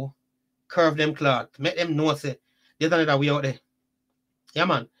need to do, curve them cloth. Make them know say there's another way out there. Yeah,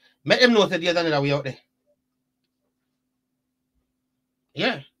 man. Make them know that there's another way out there.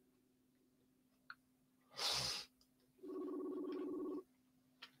 Yeah.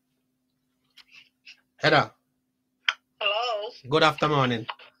 Heather. Hello. Good afternoon.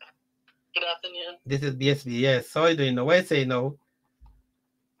 Good afternoon. This is BSB. Yes. So how you doing now? What you say now?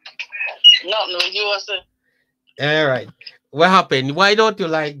 No, you was All right. What happened? Why don't you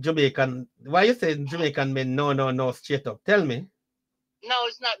like Jamaican? Why you say Jamaican men? No, straight up. Tell me. No,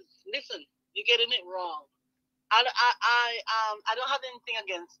 it's not. Listen, you're getting it wrong. I don't have anything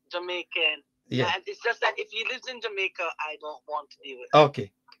against Jamaican. Yeah. It's just that if he lives in Jamaica, I don't want to deal with it.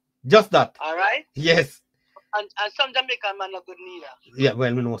 Okay. Just that. All right. Yes. And some Jamaican man are good neither. Yeah.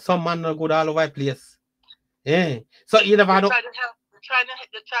 Well, we know some man are good all over the place. Yeah. So you never know. They try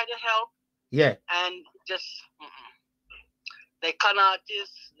to help. Yeah. And just they con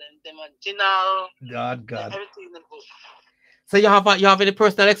artists, then them original. God. Everything in the book. So you have any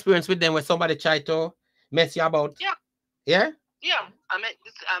personal experience with them where somebody tried to mess you about? Yeah. Yeah? Yeah. I met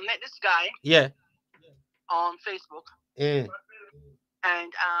this guy. Yeah. On Facebook. Yeah.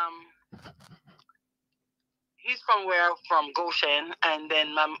 And he's from Goshen, and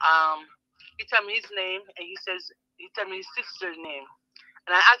then he told me his name, and he told me his sister's name.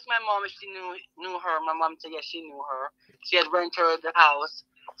 And I asked my mom if she knew her. My mom said yes, she knew her. She had rented her the house.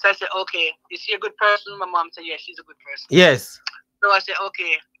 So I said, okay, is she a good person? My mom said yes, she's a good person. Yes. So I said,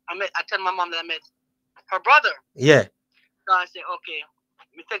 okay. I tell my mom that I met her brother. Yeah. So I said, okay.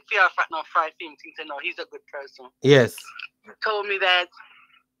 Me take fear of no fried him. He said no, he's a good person. Yes. He told me that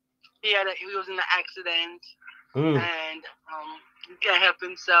he was in an accident. And he can't help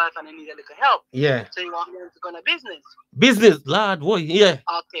himself and he needed a little help. Yeah. So he wanted to go into business. Business, lad, boy, yeah.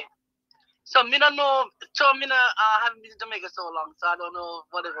 Okay. So me don't know. So me haven't been to Jamaica so long, so I don't know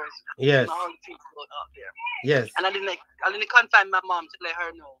whatever. Yes. How things go out there. Yes. And I didn't confine my mom to let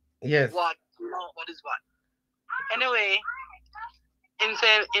her know. Yes. What is what. Anyway, him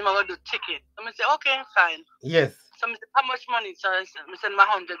say him I gonna do ticket. So I say okay, fine. Yes. So I said, how much money? So I send my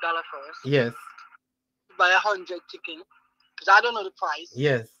 $100 first. Yes. Buy 100 chicken, because I don't know the price.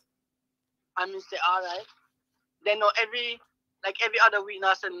 Yes. I say, all right. Then every other week,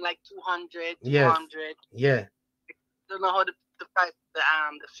 I send like 200, yes. 200. Yeah. Don't know how the price, the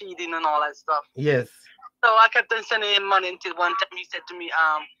feeding and all that stuff. Yes. So I kept on sending him money until one time he said to me,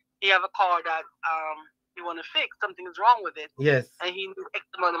 he have a car that he want to fix. Something is wrong with it. Yes. And he need X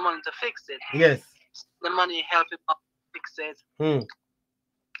amount of money to fix it. Yes. The money help him fix it.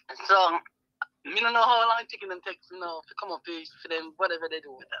 So. I don't know how long it's taking them to come up for them, whatever they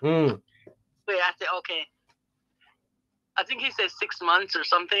do with them. So I said, okay. I think he said 6 months or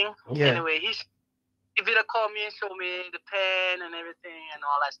something. Yeah. Anyway, he would call me and show me the pen and everything and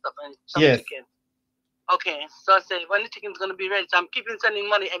all that stuff and some chicken. Okay, so I said, when the chicken's going to be ready? So I'm keeping sending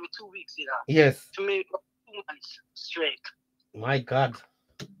money every 2 weeks, Yes. To me, 2 months straight. My God.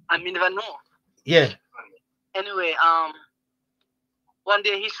 I mean, never know. Yeah. Anyway, one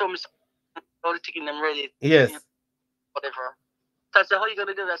day he showed me all the chicken them ready. Yes. Whatever. So I said, how are you going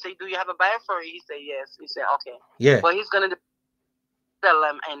to do that? I said, do you have a buyer for it? He said, yes. He said, okay. Yeah. Well, he's going to sell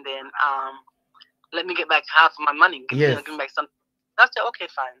them and then let me get back half of my money. Give me back something. I said, okay,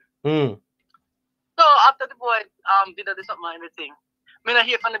 fine. So after the boy did something and everything, me not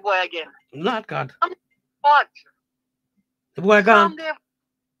hear from the boy again. Lord God. What? The boy gone.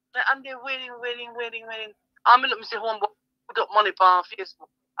 I'm there waiting. I'm look, me say homeboy put up money on Facebook.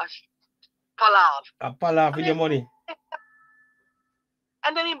 A palav with your money.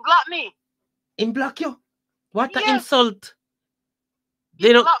 And then he blocked me. He block you? What an insult.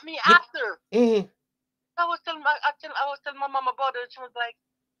 They don't blocked me after. I was telling my mom about it. She was like,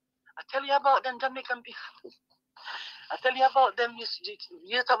 I tell you about them Jamaican people. I tell you about them.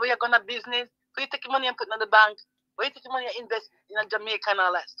 You thought you're gonna business. So you take your money and put it in the bank. Where you take your money and invest in Jamaica and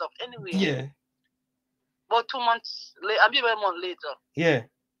all that stuff. Anyway. Yeah. About 2 months later, I'll be about a month later. Yeah.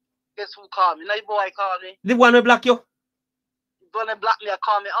 Guess who called me? Now the boy called me. The one who block you? The one who blocked me,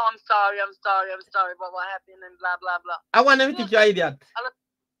 call me. Oh, I'm sorry about what happened and blah blah blah. I want them to think you're an idiot.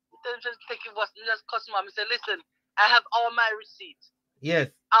 Just take it was just customer. I say, listen, I have all my receipts.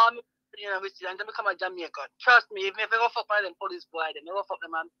 Yes. Receipt and then become a Jamaican. Trust me, if I go fuck one of them police boy, then I go fuck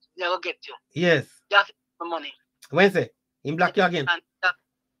them and they will get you. Yes. You have to get my money. Wednesday, he block you again. And,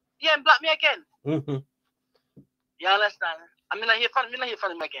 yeah, he block me again. You understand? I'm not hear from him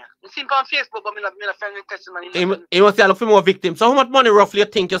again. I see him on Facebook, but I'm not friend request him. He must look for more victims. So how much money roughly you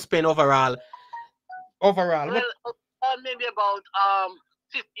think you spend overall? Well, maybe about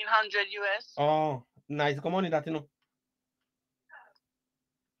 1,500 US. Oh, nice. Come on, that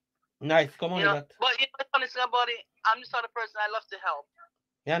Nice. Come on, you know. that. But you know the funny thing about it, I'm the sort of person I love to help.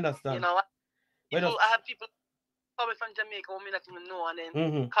 You understand? You know, I have people coming from Jamaica who me not even know, and then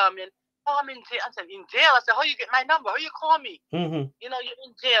call me and I'm in jail. I said, in jail? I said, how you get my number? How you call me? You know, you're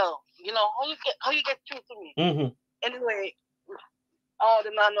in jail. You know, how you get through to me? Anyway, oh,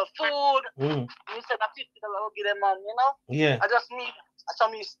 the man no food. You said that $50 will give them man, you know? Yeah. I just need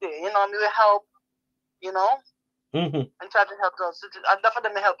some you stay, you know, me will help, you know? And try to help those. And for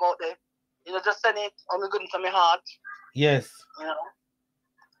them to help out there. You know, just send it on the good into my heart. Yes. You know.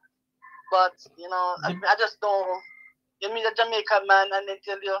 But, you know, I just don't. You meet a Jamaican man and they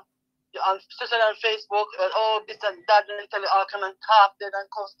tell you, especially on Facebook, oh, this and that, and they tell you, oh, come and talk, then and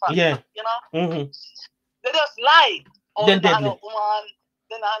cause fast. Yeah. You know? They just lie. Oh, then deadly. Woman,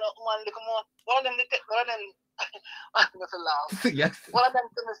 then I know woman, look more. One of them, I'm going to laugh. Yes. One of them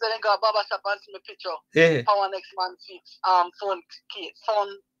told me, they go to barber shop and see my picture. Yeah. For one next man phone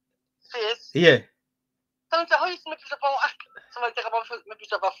face. Yeah. Someone say, how you see my picture from somebody take about my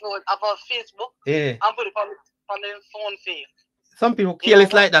picture of a phone about Facebook. Yeah. And put it on the phone face. Some people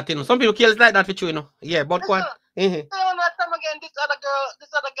careless like that, you know. Some people careless like that with you, you know. Yeah, but what? Then that time again, this other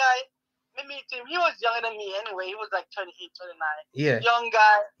guy, me meet him. He was younger than me anyway. He was like 28, 29. Yeah. Young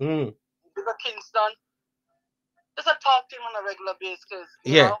guy. Big Kingston. Just I talk to him on a regular basis, cause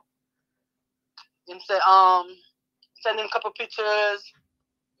you know. Him say send him a couple pictures.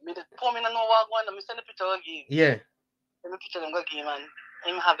 Me the pour me in a no walk one. Me send the picture again. Yeah. Send the picture them again, man.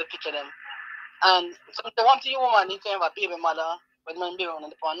 Him have the picture them. And some the one to you woman, he say about baby mother, but my baby on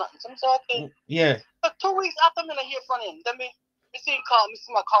the phone nothing. Some say okay. Yeah. But 2 weeks after me I hear from him, then me see him call me,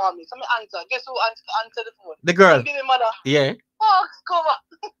 call me. So me answer. Guess who answer the phone? The girl. My baby mother. Yeah. Oh, cover.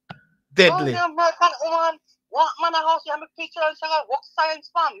 Deadly. Oh, American woman. What man a house? You have a picture and say, "What science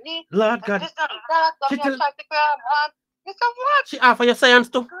from me?" Lord God. This and that. I'm trying to grab man. You said what? She offer your science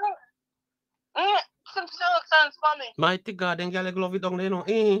too. Some science for me. Mighty God, then girl love it down there, you know.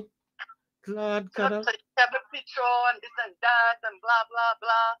 Lord God. So you have a picture and this and that and blah blah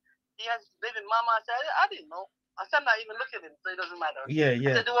blah. He has baby mama. I said, I didn't know. I said, I'm not even looking at him, so it doesn't matter. Yeah, yeah.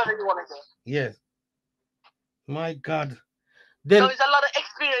 I said, do whatever you want to do. Yes. My God. Then, so it's a lot of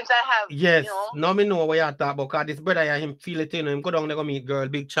experience I have. Yes. You know? Now me know what you talk about, because this brother here, him feel it, you know. Him go down there go meet girl,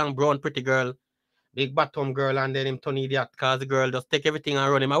 big chang brown pretty girl, big bottom girl, and then him turn idiot because the girl just take everything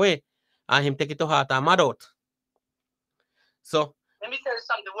and run him away. And him take it to heart and mad out. So let me tell you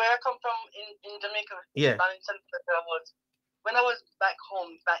something. Where I come from in Jamaica, yeah. When I was back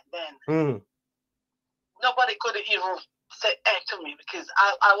home back then, nobody could even say to me because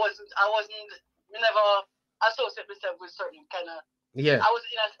I wasn't never associate myself with certain kind of I was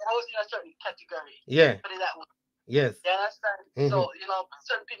in a certain category. Yeah. Put it that way. Yes. You understand? So you know,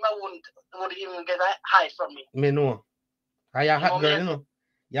 certain people wouldn't even get a high from me. Me know. I a hot girl, you know.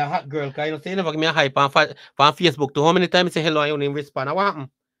 You're a hot girl, because you know, say you never give me a hype on Facebook too. How many times you say hello and you don't even respond? What happened?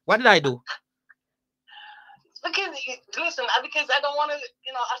 What did I do? Because listen, because I don't want to,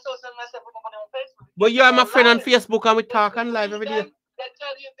 you know, associate myself with nobody on Facebook. But you are my friend on Facebook and we talk on live every day. They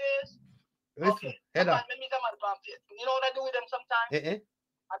tell you this. Listen, okay. You know what I do with them sometimes?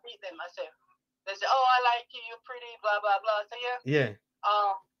 I beat them. I say, they say, oh, I like you, you're pretty, blah blah blah. I say, yeah.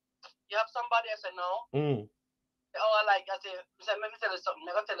 You have somebody? I say, no. Oh, I like. I say, let me tell you something.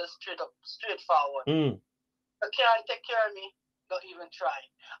 I'm gonna tell you straightforward. You can't take care of me. Don't even try.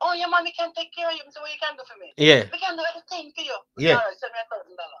 Oh, your mommy can't take care of you. So what you can do for me? Yeah. We can do everything for you. Yeah. All right, send me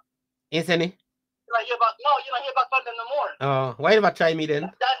 $1,000. Isn't it? You don't hear back. No, you don't hear back from them no more. Oh, why never try me then?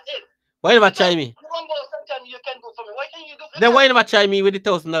 That's it. Why never try me? Sometimes you can do for me. What can you do for me? Then why never try me with the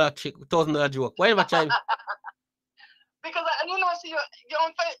 $1,000 joke? Why never try me? Because you know, see, you're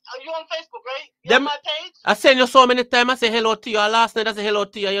on Facebook, right? You're on my page. I send you so many times. I say hello to you. Last night I say hello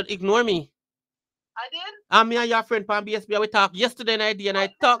to you. You ignore me. I did. And me and your friend from BSB, we talked yesterday night and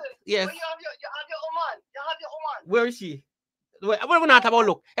I talked. Yes. But you have your woman. You have your woman. Where is she? We're not about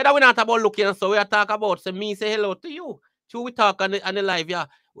look. We're not about looking, so we are talking about. So me say hello to you. So we talk on the live, yeah.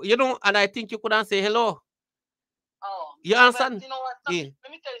 You know, and I think you couldn't say hello. Oh. You understand? You know what? Let me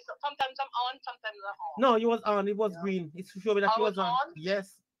tell you something. Sometimes I'm on, sometimes I'm on. No, you was on. It was green. It's to show me that you was on.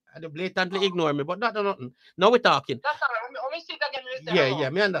 Yes. And they blatantly ignore me, but not nothing. Now we're talking. That's all right. Let me see it again. Yeah,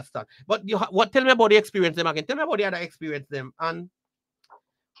 me understand. But tell me about the experience them again. Tell me about the other experience them. And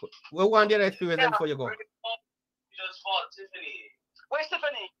we want the other experience them before you go. Just fought Tiffany. Where's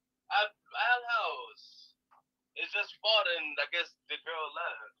Tiffany? At our house. It's just fought and I guess the girl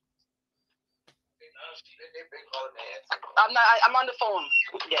left. I'm on the phone.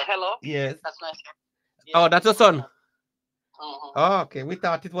 Yeah, hello? Yes. That's nice. Yeah. Oh, that's your son? Oh, okay. We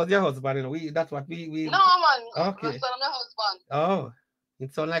thought it was your husband. You know, that's what we... No, man. Okay. My son, my husband. Oh,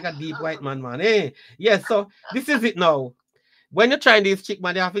 It sounds like a deep white man, man. Eh? Yes, so this is it now. When you're trying this chick,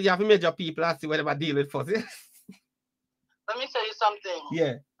 man, you have to measure people and see whatever deal with first. Let me tell you something.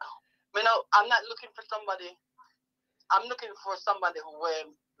 Yeah. You know, I'm not looking for somebody. I'm looking for somebody who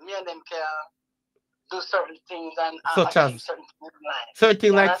me and them can do certain things and such as certain things in life. Certain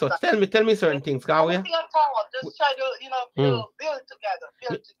things like such. Tell me certain things, can we? Just try to, you know, build together.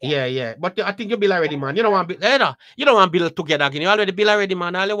 Yeah. But I think you build already, man. You don't want to build. You don't want to build together again. You already build already,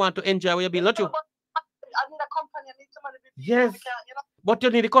 man. All you want to enjoy what you build, not you? I need a company. I need somebody. Yes. You know? But you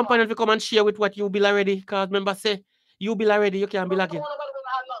need a company to come and share with what you build already. Because remember, say you build already, you can't build again.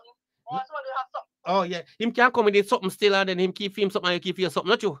 Oh yeah, him can't come with something still and then him keep him something and you keep you something,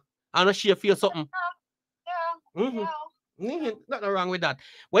 not you? And not share feel something. Yeah. Nothing wrong with that.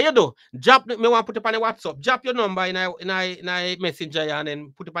 What you do? Drop me want to put it on the WhatsApp. Drop your number in a messenger and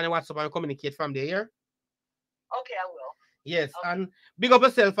then put it on the WhatsApp and communicate from there. Yeah? Okay, I will. Yes, okay. And big up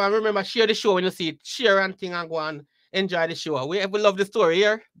yourself and remember share the show when you see it. Share and thing and go and enjoy the show. We love the story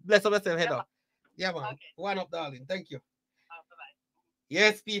here. Bless up yourself, head up. Yeah, man. Okay. One up, darling. Thank you. Bye-bye.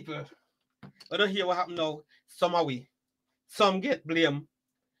 Yes, people. I don't hear what happened now. Some are we. Some get blamed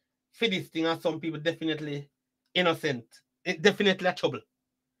for this thing and some people definitely innocent. It definitely a trouble.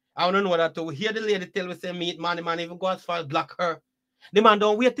 I don't know that to hear the lady tell me say meet man, the man even go as far as block her. The man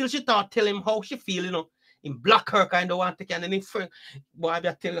don't wait till she start tell him how she feel, you know. Him block her kind of want to can and his friend. Boy, I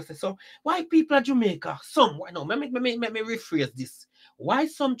tell you, so why people at Jamaica? Some, why no, let me rephrase this. Why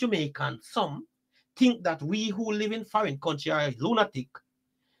some Jamaicans, some think that we who live in foreign country are lunatic.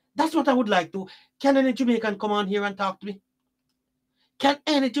 That's what I would like to. Can any Jamaican come on here and talk to me? Can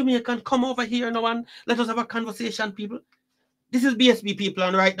any Jamaican come over here now and let us have a conversation, people? This is BSB people,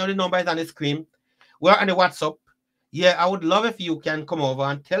 and right now the number is on the screen. We're on the WhatsApp. Yeah, I would love if you can come over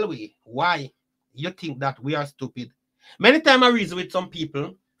and tell me why you think that we are stupid. Many times I reason with some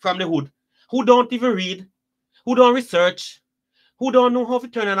people from the hood who don't even read, who don't research, who don't know how to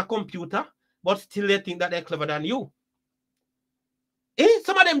turn on a computer, but still they think that they're clever than you.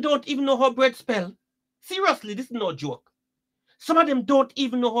 Some of them don't even know how bread spell. Seriously, this is no joke. Some of them don't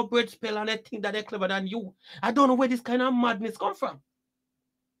even know how bread spell and they think that they're clever than you. I don't know where this kind of madness come from.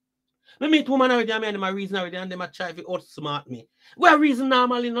 I meet woman already, and them a reason already, and them a try to outsmart me. We are reason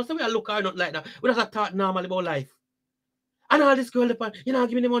normally, you know, so we are look or not like that. We just talk normally about life. And all this girl, you know,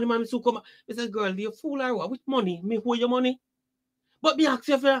 give me the money, man, so come. I said, girl, do you fool or what? With money? Me hold your money? But me ask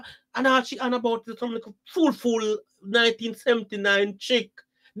you for, and all she and about some like full 1979 chick.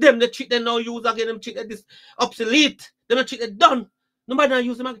 Them the chick they now use again, them chick that this obsolete. Them the chick they done. Nobody now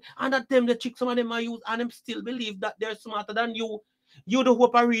use them again. And that them the chick some of them are use and them still believe that they're smarter than you. You do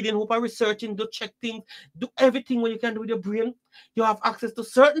hope of reading, hope of researching, do check things, do everything what you can do with your brain. You have access to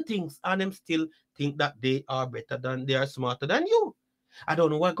certain things and them still think that they are better than they are smarter than you. I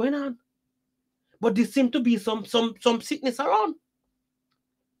don't know what's going on. But there seems to be some sickness around.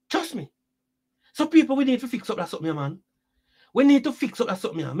 Trust me. So people, we need to fix up that something, man. We need to fix up that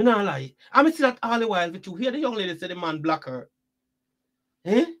something, man. I'm not lie. I see that all the while, but you hear the young lady say the man black her.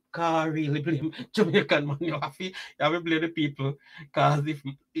 Eh? Because I really blame Jamaican man. You have to blame the people. Because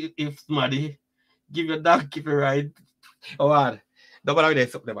if somebody give your dog, give you ride, Howard, nobody will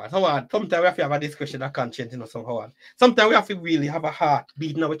something about. Howard, sometimes we have to have a discussion that can't change, you know, some Howard. Sometimes we have to really have a heart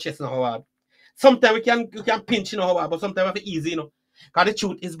beating our chest, you know, Howard. Sometimes we can pinch, you know, Howard, but sometimes we have to easy, you know. Because the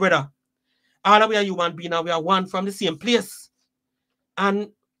truth is, brother, all of we are human beings and we are one from the same place. And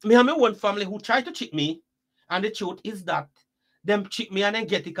me and my one family who tried to cheat me, and the truth is that them cheat me and then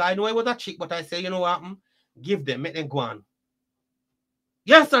get it. I know it was a cheat, but I say, you know what? Give them, make them go on.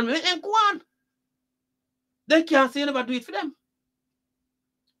 Yes, and make them go on. They can't say never do it for them.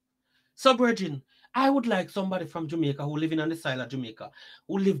 So, Virgin, I would like somebody from Jamaica who living on the side of Jamaica,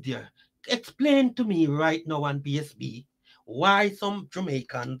 who live there, explain to me right now on BSB why some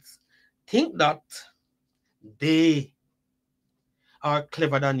Jamaicans think that they are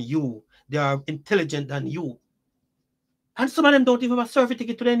clever than you, they are intelligent than you. And some of them don't even have a survey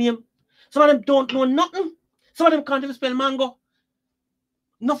ticket to their name. Some of them don't know nothing. Some of them can't even spell mango.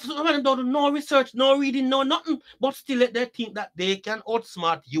 No, some of them don't do no research, no reading, no nothing. But still they think that they can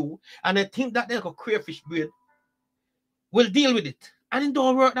outsmart you and they think that they're a crayfish brain. We'll deal with it. And it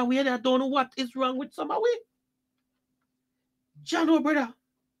don't work that way. I don't know what is wrong with some of it. Jano, brother.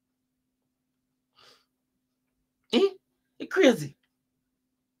 It's crazy.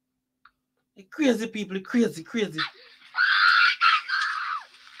 It's crazy, people. It's crazy.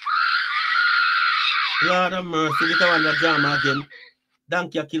 Lord have mercy. Get on the drama again.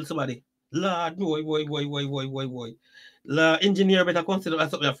 Donkey kill somebody. Lord, boy. Lord, engineer better consider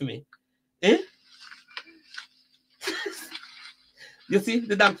that something for me. You see,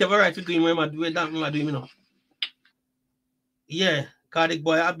 the donkey have a right to do him what am I doing, you know? Yeah, because the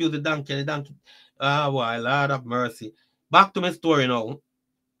boy abused the donkey. Boy, Lord of mercy. Back to my story now.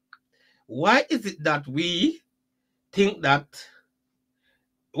 Why is it that they think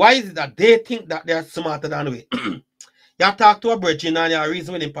that they're smarter than we? You talk to a brethren and you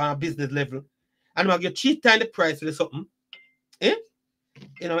reason with him on a business level, and you get cheap time the price for something. Eh?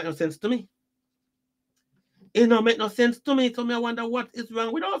 It don't make no sense to me. It don't make no sense to me. So I wonder what is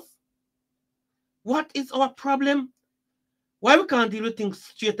wrong with us. What is our problem? Why we can't deal with things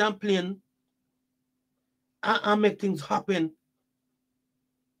straight and plain and make things happen?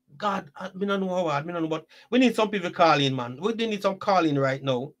 God, I don't know how hard, I don't know, but we need some people calling, man. We need some calling right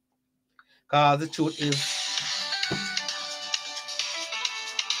now. Because the truth is...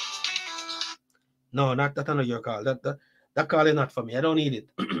 No, not that. I know your call. That call is not for me. I don't need it.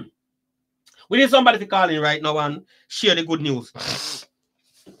 We need somebody to call in right now and share the good news.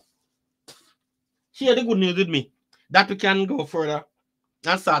 Share the good news with me. That we can go further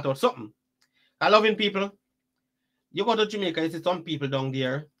and start out something. I loving people. You go to Jamaica, you see some people down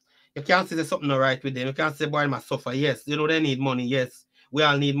there. You can't say there's something all right with them. You can't say, boy, I must suffer. Yes, you know, they need money. Yes, we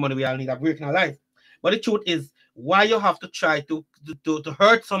all need money. We all need a break in our life. But the truth is, why you have to try to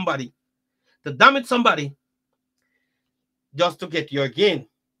hurt somebody, to damage somebody, just to get your gain?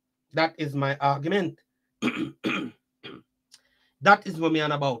 That is my argument. That is what me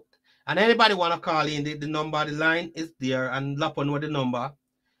on about. And anybody want to call in, the number, the line is there, and Lapo know the number.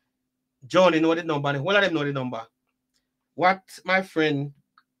 Johnny know the number, and all of them know the number. What my friend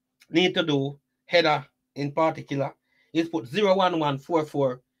need to do, header in particular, is put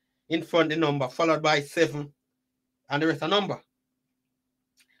 01144 in front of the number, followed by 7, and the rest of the number.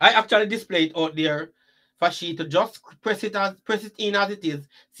 I actually display it out there for she to just press it in as it is,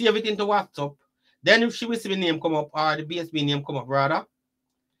 save it into WhatsApp. Then if she will see the name come up, or the BSB name come up rather,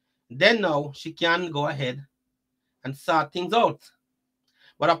 then now she can go ahead and sort things out.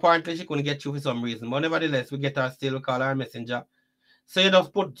 But apparently she couldn't get you for some reason. But nevertheless, we get her still, call her messenger. So you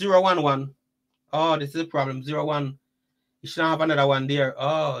just put 011. Oh, this is the problem. 01. You should have another one there.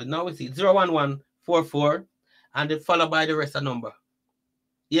 Oh, now we see 01144 and then followed by the rest of the number.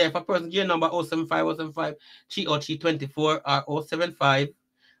 Yeah, if a person get number 075 30324 or 075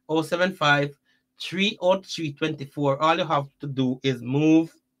 30324, all you have to do is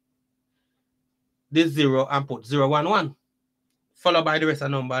move this 0 and put 011. Followed by the rest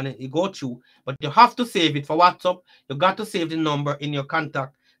of the number, and you go through. But you have to save it for WhatsApp. You got to save the number in your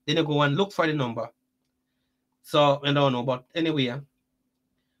contact. Then you go and look for the number. So I don't know, but anyway,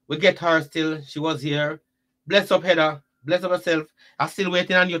 we get her still. She was here. Bless up Heather. Bless up herself. I'm still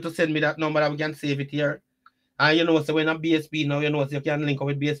waiting on you to send me that number that we can save it here. And you know, so when I'm BSB now, you know, so you can link up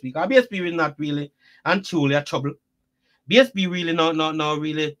with BSB. Because BSB is not really and truly a trouble. BSB really not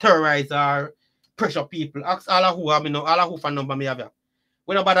really terrorize or pressure people. Ask all who have me know, all who fan number me have ya.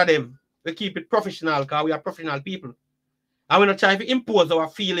 We don't bother them. We keep it professional because we are professional people. And we not try to impose our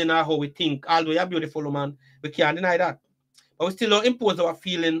feeling or how we think. Although you're a beautiful woman, we can't deny that. But we still don't impose our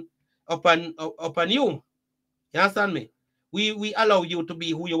feeling upon you. You understand me? We allow you to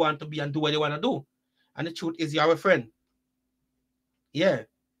be who you want to be and do what you want to do. And the truth is you're a friend. Yeah.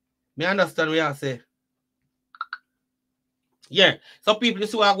 Me understand what you say. Yeah. So people, you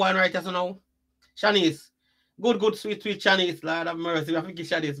see what I'm going right just now? Shanice. Good, sweet Shanice. Lord of mercy. We have to give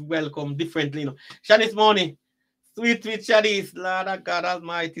Shanice welcome differently. You know. Shanice Money. Sweet Shanice. Lord of God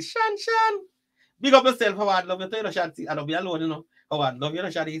Almighty. Shan. Big up yourself. How I love you. You know, Shanice. I don't be alone, you know. How I love you,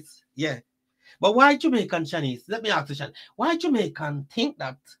 Shanice. Yeah. But why Jamaican Shanice? Let me ask you, Shanice. Why Jamaican think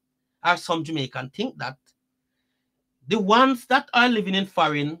that, or some Jamaican think that, the ones that are living in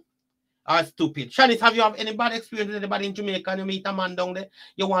foreign are stupid? Shanice, have you any bad experience with anybody in Jamaica and you meet a man down there,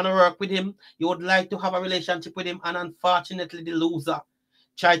 you want to work with him, you would like to have a relationship with him, and unfortunately the loser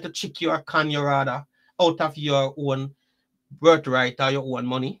try to trick you or con you rather out of your own birthright or your own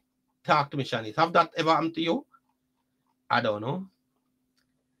money? Talk to me, Shanice. Have that ever happened to you? I don't know.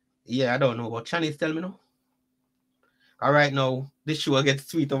 Yeah, I don't know. But Shanice, tell me now. All right, now, this show gets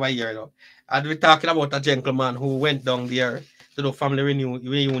sweet over here now. And we're talking about a gentleman who went down there to do family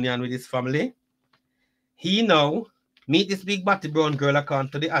reunion with his family. He now meet this big batty brown girl according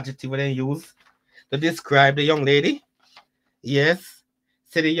to the adjective they use to describe the young lady. Yes.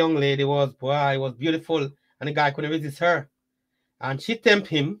 Said the young lady was beautiful and the guy couldn't resist her. And she tempted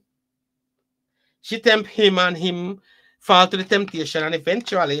him. She tempted him and him fall to the temptation, and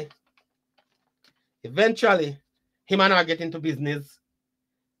eventually, him and her get into business,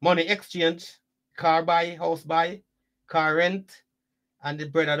 money exchange, car buy, house buy, car rent, and the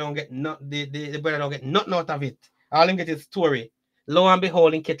brother don't get the brother don't get nothing out of it. All him get is story, Lo and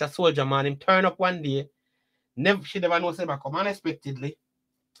behold, him catch a soldier man. Him turn up one day. She never knows him come unexpectedly.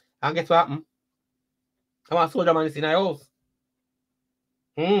 And guess what happened? A soldier man is in her house.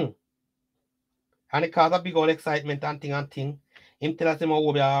 And it caused a big old excitement and thing. Him tell us him how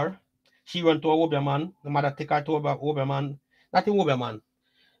Obi are. She run to a Obi man. The mother take her to a Obi man. Not a Obi man.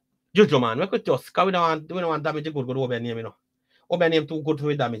 Jojo man. We could just, because we don't want damage a good Obi name, you know. Obi name too good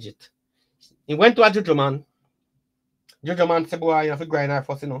to damage it. He went to a Jojo man. Jojo man said, boy, you have to grind her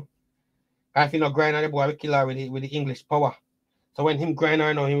first, you know. If you not grind her, the boy will kill her with the English power. So when him grind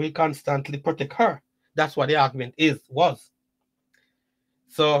her, he will constantly protect her. That's what the argument was.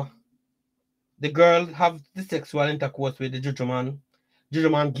 So the girl have the sexual intercourse with the Jojo man. Jojo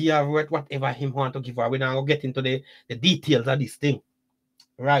man give her whatever him want to give her. We don't go get into the details of this thing.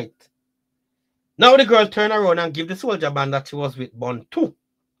 Right. Now the girl turn around and give the soldier man that she was with bun too.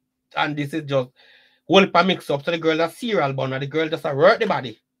 And this is just whole heap of mix up. So the girl has serial bun and the girl just hurt the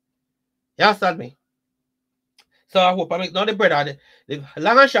body. You understand me? So I hope I make now the brother, the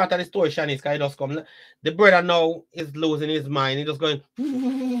long and short of the story, Shanice, because he just come. The brother now is losing his mind. He's just going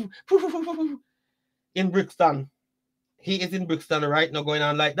in Brixton. He is in Brixton right now going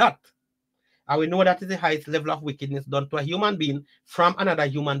on like that. And we know that is the highest level of wickedness done to a human being from another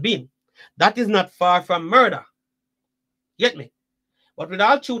human being. That is not far from murder. Get me? But with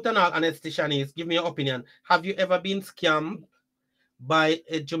all truth and all honesty, Shanice, give me your opinion. Have you ever been scammed by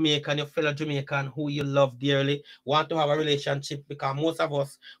a Jamaican, your fellow Jamaican who you love dearly, want to have a relationship? Because most of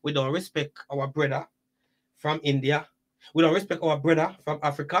us, we don't respect our brother from India. We don't respect our brother from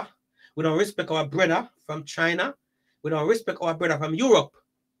Africa. We don't respect our brother from China. We don't respect our brother from Europe.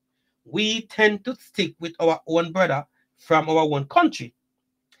 We tend to stick with our own brother from our own country.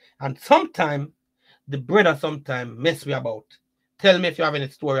 And sometimes, the brother sometimes mess we about. Tell me if you have any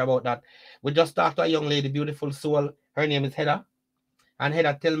story about that. We just talked to a young lady, beautiful soul. Her name is Heather. And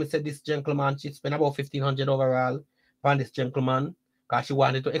Heather tell me, said this gentleman, she spent about $1,500 overall on this gentleman because she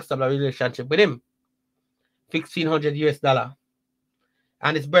wanted to establish a relationship with him. $1,500 US.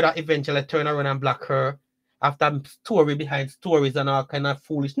 And his brother eventually turned around and block her after story behind stories and all kind of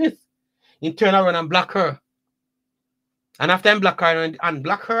foolishness. He turned around and block her. And after him block her and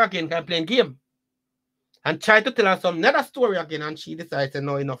block her again, can playing game. And try to tell her some another story again, and she decides,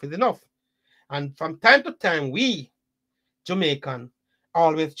 no, enough is enough. And from time to time, we, Jamaican,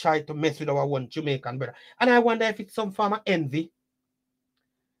 always try to mess with our one Jamaican brother. And I wonder if it's some form of envy.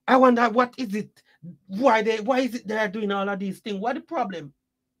 I wonder what is it? Why is it they are doing all of these things? What the problem?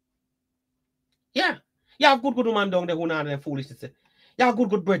 Yeah. You have good woman down there who not the foolishness. You have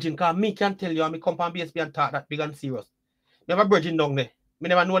good brethren, because me can tell you, and me come from BSP and talk that big and serious. Me have a brethren down there. Me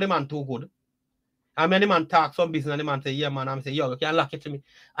never know the man too good. And when the man talk some business and the man say, yeah, man, I'm say, yo, you can lock it to me.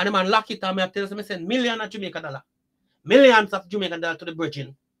 And the man lock it and me tell me send millions of Jamaican dollars. Millions of Jamaican dollars to the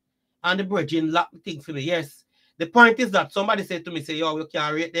brethren. And the brethren lock the thing for me. Yes. The point is that somebody said to me, say, yo, you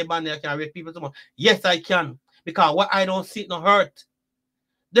can't rate the band, you can't rate people so much. Yes, I can. Because what I don't see, no hurt.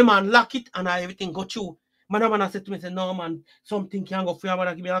 The man lock it and everything go through. Man said to me, say, no, man, something can go free. I'm going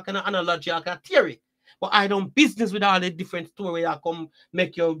to give me all kind of analogy, all kind of theory. But I don't business with all the different stories I come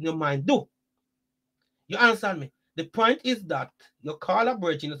make your mind do. You understand me? The point is that you call a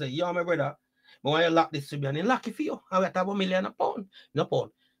bridge and you say, yo, my brother, but when you lock this to me and you lock it for you, I will have $1 million pound. No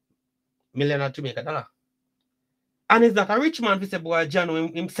pound. Million of Jamaican dollar. And is that a rich man who say, boy, John,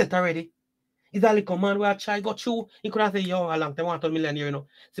 him set already? Is that a little man where I try go through? He could have said, yo, how long they want $1 million, you know?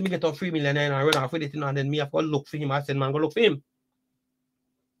 So me get a $3 million and run off with it, you know, and then me have to look for him. I said, man, go look for him.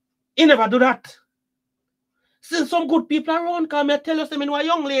 He never do that. See, some good people around, because I tell you, I know a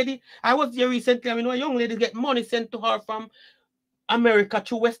young lady, I was here recently, I know a young lady get money sent to her from America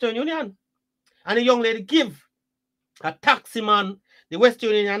through Western Union. And the young lady give a taxi man the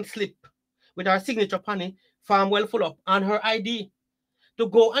Western Union slip with her signature upon it, farm well full up, and her ID to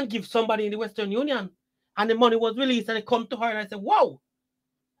go and give somebody in the Western Union. And the money was released and it come to her and I said, wow.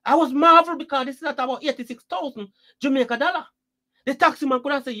 I was marveled because this is at about 86,000 Jamaican dollar. The taxi man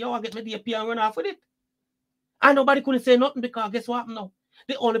could have said, yo, I get my DP and run off with it. And nobody couldn't say nothing because guess what happened now?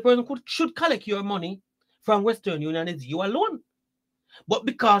 The only person who should collect your money from Western Union is you alone. But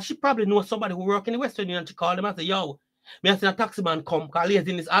because she probably knows somebody who work in the Western Union, she called them and say, yo, me I say a taxi man come, because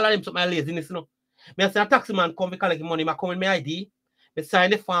laziness, all of them something laziness, you know. Me I say a taxi man come, we collect money, I come with my ID, me sign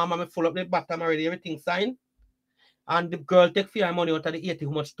the form and I full up the bottom already, everything signed. And the girl take for her money out of the 80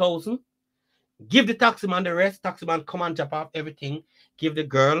 how much thousand. Give the taxi man the rest, taxi man come and drop off everything, give the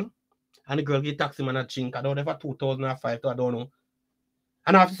girl. And the girl give taxi man a drink. I don't know if 2,000 or 5,000, I don't know.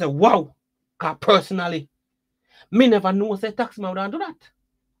 And I have to say, wow. Because personally, me never know say taxi man would do that.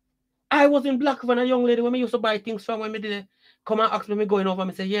 I was in Black when a young lady when me used to buy things from when me did come and ask me going over.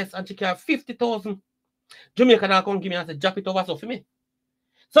 I say, yes, and she can have 50,000. Jamaica now come give me and say, drop it over so for me.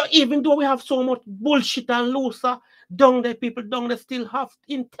 So even though we have so much bullshit and loser down there, people down there still have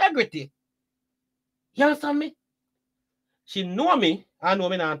integrity. You understand me? She know me. I know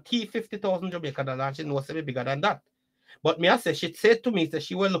me now $50,000 Jamaica dollars. She knows me bigger than that. But me I say, she said to me that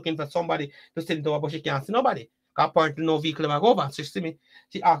she was looking for somebody to send to her, but she can't see nobody. Because apparently no vehicle ever go over. So she see me,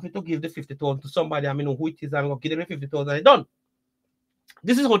 she asked me to give the 50,000 to somebody. I know who it is. I'm going to give them the 50,000 and it's done.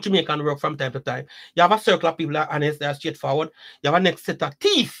 This is how Jamaican work from time to time. You have a circle of people that are honest, they are straightforward. You have a next set of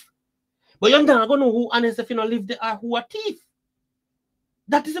thief. But you're not going to know who honest if you don't live there or who are thief.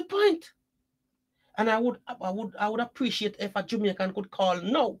 That is the point. And I would appreciate if a Jamaican could call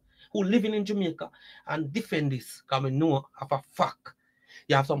now who living in Jamaica and defend this. Because we know of a fact.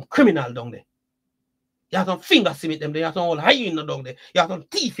 You have some criminal down there. You have some finger cement them there. You have some old hyena down there. You have some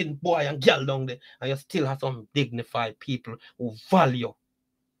thieving boy and girl down there. And you still have some dignified people who value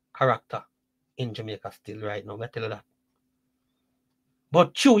character in Jamaica still right now. I tell you that.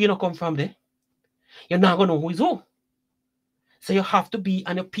 But you don't come from there. You're not going to know who is who. So you have to be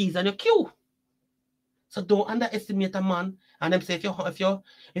on your P's and your Q. So don't underestimate a man. And them say if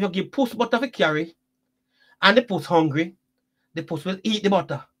you give puss butter for carry, and the puss hungry, the puss will eat the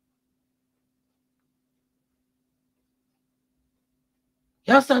butter.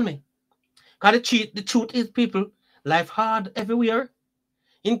 You understand me? Because the truth is, people, life hard everywhere.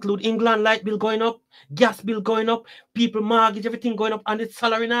 Include England, light bill going up, gas bill going up, people mortgage, everything going up, and its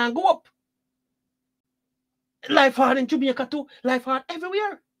salary now go up. Life hard in Jamaica too. Life hard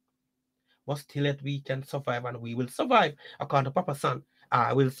everywhere. But still yet we can survive and we will survive. According to Papa Son,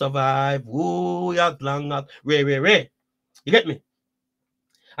 I will survive. Ooh, as long as Ray. You get me?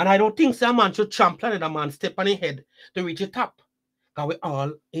 And I don't think a man should champion another man step on his head to reach the top. Because we're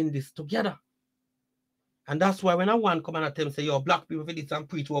all in this together. And that's why when I want to come and I tell them, say, yo, black people for this and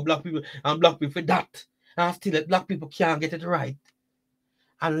preach about black people and black people for that. And I still let black people can't get it right.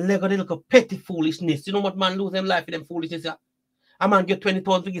 And let go they look a petty foolishness. You know what man lose them life in them foolishness? Yeah? A man get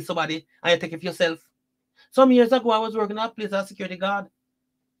 20,000 to give somebody and you take it for yourself. Some years ago I was working at a place as a security guard.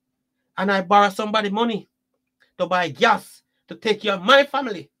 And I borrowed somebody money to buy gas to take care of my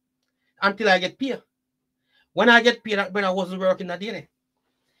family until I get paid. When I get paid, that brother wasn't working that day.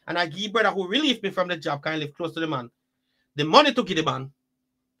 And I give brother who relieved me from the job, kind of live close to the man, the money to give the man.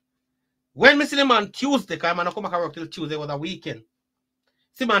 When me see the man Tuesday, because I come back and work till Tuesday was a weekend.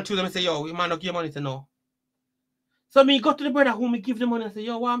 See man Tuesday, I say, yo, you man not give you money? He say, no. So me go to the brother who me give the money and say,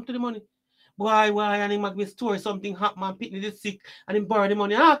 yo, what happened to the money? Why? And he make me story something happened, man, Pitney is sick, and he borrow the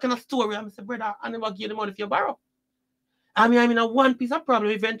money. How can a story? I say, brother, I never give you the money if you borrow. I mean, a one piece of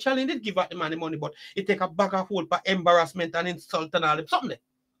problem. Eventually, he did give out the man the money, but it take a bag of hold for embarrassment and insult and all something.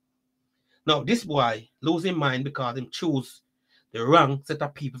 Now, this boy losing mind because he choose the wrong set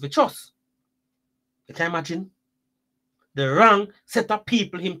of people to trust. You can imagine? The wrong set of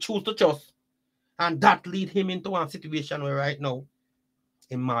people him choose to trust. And that lead him into one situation where right now,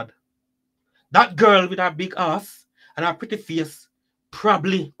 he's mad. That girl with her big ass and her pretty face,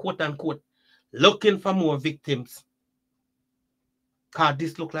 probably, quote unquote, looking for more victims. Because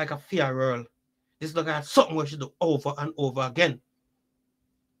this look like a fair world. This look like something we should do over and over again.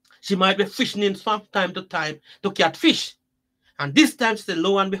 She might be fishing in from time to time to catch fish. And this time, she said,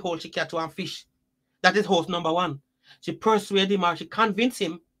 lo and behold, she catch one fish. That is house number one. She persuaded him or she convinced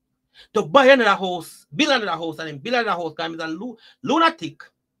him to buy another house, build another house, and then build another house because he's a lunatic.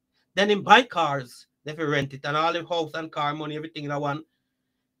 Then him buy cars, they will rent it, and all the house and car money, everything in that one.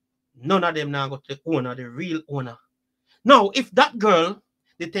 None of them now go to the owner, the real owner. Now, if that girl,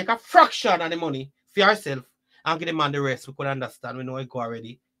 they take a fraction of the money for herself and give the man the rest, we could understand, we know it go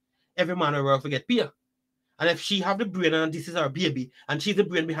already. Every man will work to get paid. And if she have the brain and this is her baby, and she's the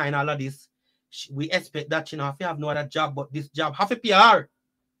brain behind all of this, we expect that she not have no other job, but this job have to pay her.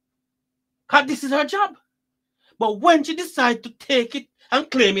 Because this is her job. But when she decides to take it and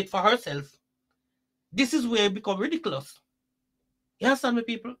claim it for herself, this is where it becomes ridiculous. You understand me,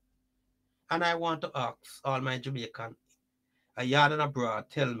 people? And I want to ask all my Jamaican, a yard and abroad,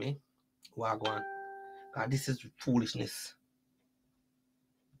 tell me, Wagwan, because this is foolishness.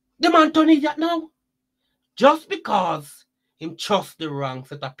 The man turn idiot now. Just because him trust the wrong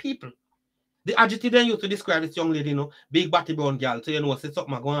set of people. The adjective then used to describe this young lady, you know, big batty brown girl, so you know, say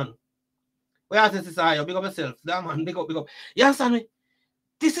something going on. Where I say, sister, big up yourself. That man, big up. You understand me?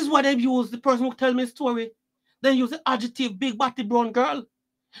 This is what they use, the person who tell me a story. Then use the adjective, big batty brown girl.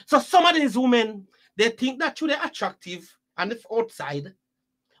 So some of these women, they think that they're attractive and it's outside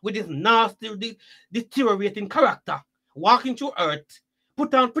with this nasty, deteriorating character, walking through earth,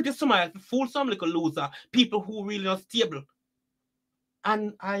 put on pretty smile, fool some little loser, people who really are stable.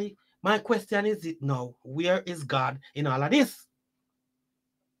 And my question is it now, where is God in all of this?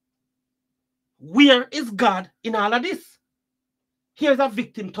 Where is God in all of this? Here's a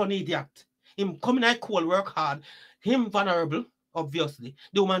victim turn idiot. Him coming at cold, work hard. Him vulnerable, obviously.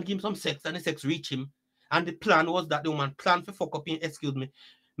 The woman give him some sex and the sex reach him. And the plan was that the woman planned to fuck up him,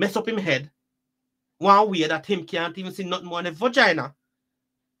 mess up him head. One way that him can't even see nothing more than the vagina.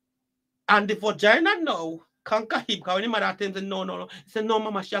 And the vagina now conquer him. Because when the mother tells him, no. He said, no,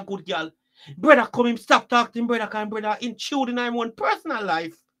 mama, she a good girl. Brother come him, stop talking to him, brother, because brother intruding in one personal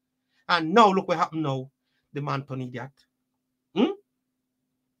life. And now look what happened now. The man turn idiot.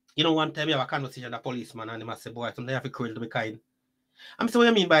 You know, one time you have a conversation with a policeman and he must say, boy, sometimes you have to cruel to be kind. I'm saying, what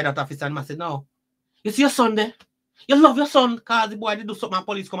you mean by that, officer? And I said, no. You see your son there? You love your son because the boy did do something and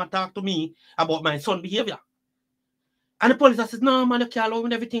police come and talk to me about my son behavior. And the police says, no, man, you can't love him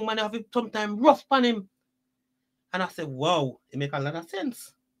and everything, man, you have to sometimes rough on him. And I said, wow, it makes a lot of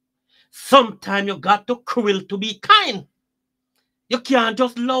sense. Sometimes you got to cruel to be kind. You can't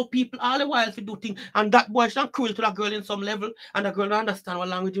just love people all the while if you do things. And that boy should cruel to that girl in some level, and the girl don't understand what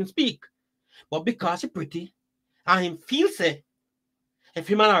language you speak. But because she's pretty, and him feel say, if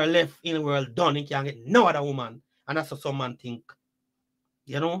him and her left in the world done, he can't get no other woman. And that's what some man think.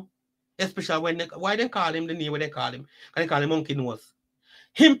 You know? Especially when why they call him the name where they call him. Because they call him monkey nose.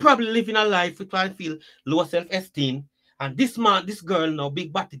 Him probably living a life with trying to feel low self-esteem. And this man, this girl now,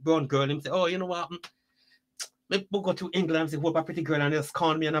 big batty brown girl, him say, oh, you know what? Let me go to England and say, whoop a pretty girl and they'll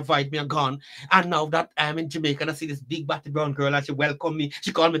scorn me and avoid me and gone. And now that I'm in Jamaica and I see this big batty brown girl and she welcome me,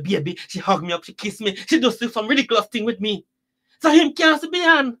 she call me baby, she hug me up, she kiss me, she does some ridiculous thing with me. So him can't see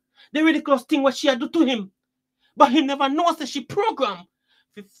behind the ridiculous thing what she do to him. But him never knows that she program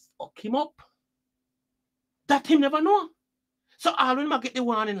to fuck him up. That him never know. So all when I get the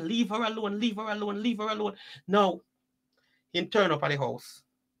one and leave her alone, leave her alone, leave her alone. Now, him turn up at the house.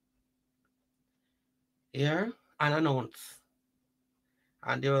 Here. And announce.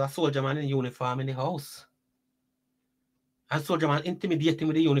 And there was a soldier man in uniform in the house. And soldier man intimidating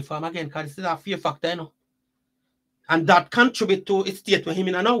with the uniform again because this is a fear factor, you know. And that contribute to a state with him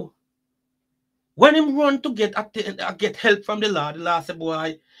in a now. When him run to get help from the law said,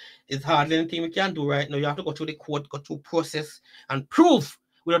 boy, it's hardly anything we can do right now. You have to go through the court, go through process, and prove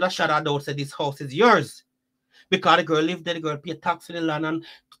without a shadow of doubt that this house is yours. Because the girl lived there, the girl pay tax for the land, and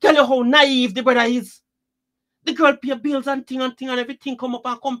to tell you how naive the brother is. The girl pay bills and thing and everything come up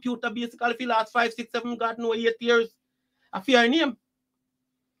on computer basically if he last 5, 6, 7, God know 8 years. I fear in him.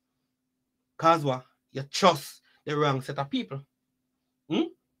 Cause what? You trust the wrong set of people.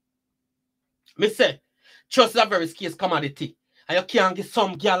 Me say, trust is a very scarce commodity. And you can't give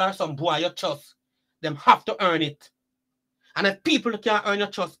some girl or some boy your trust. Them have to earn it. And if people can't earn your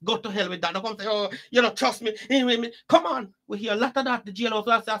trust, go to hell with that. Don't come say, oh, you don't trust me. Come on. We hear a lot of that. The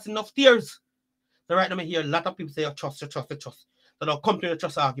jailhouse has enough tears. So right now I hear a lot of people say, you trust. So they'll come to the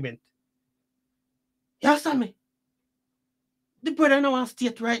trust argument. You understand me? The brother in our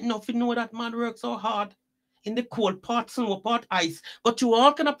state right now, if you know that man works so hard in the cold part, snow part, ice, got you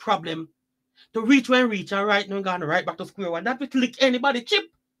all kind of problem to reach and right now going right back to square one. That will lick anybody chip.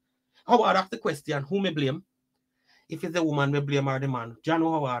 How about ask the question, who may blame? If it's the woman, may blame or the man. John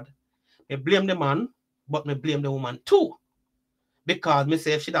Howard, may blame the man, but may blame the woman too. Because me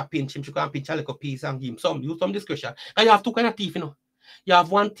say if she that pinch him, she can pinch a little piece and give him use some discretion. And you have two kind of thief, you know. You have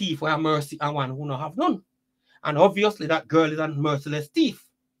one thief who have mercy and one who don't have none. And obviously that girl is a merciless thief.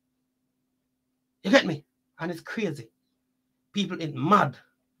 You get me? And it's crazy. People in mad.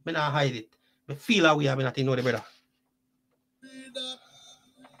 Me not hide it. Me feel how we have nothing know the brother.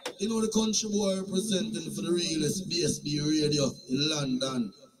 You know the country boy representing for the realest BSB radio in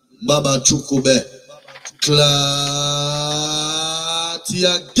London. Baba Chukube. Clarty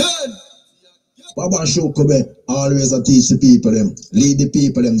again. Baba Chukube always teach the people them. Lead the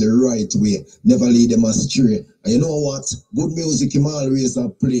people them the right way. Never lead them astray. And you know what? Good music him always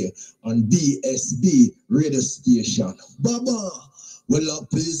play on BSB radio station. Baba. Well, love,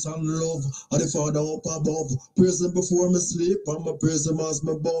 peace, and love, and the Father up above. Praise him before me sleep, and my praise him as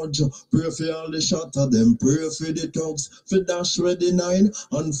me budge. Pray for all the shot of them, pray for the thugs, for dash with the 9,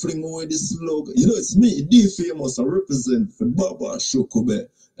 and fling away the slug. You know, it's me, the famous, I represent for Baba Chukube.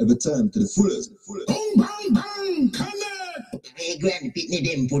 Every time to the fullest. Bang, bang, bang, connect! Hey, Granny, pitney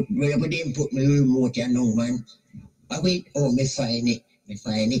them put me remote, you know, man. But wait, oh, me find it. Me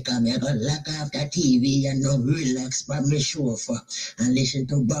finally come here, go lock off the TV and now relax by my sofa and listen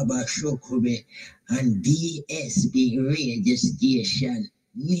to Baba Chukube and BSB radio station.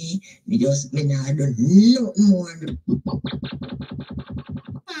 Me not do nothing more.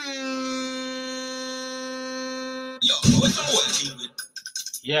 Yo, what's the whole thing with?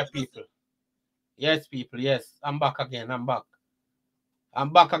 Yeah, people. Yes, people. Yes, I'm back again. I'm back. I'm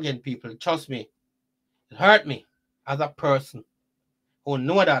back again, people. Trust me. It hurt me as a person who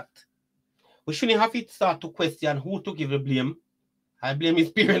know that we shouldn't have to start to question who to give the blame. I blame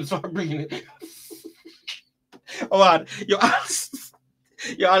his parents for bringing it. Oh, man, you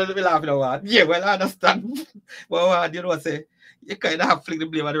always be laughing, oh, man. Yeah, well, I understand. Well, you know what I say? You kind of have to flick the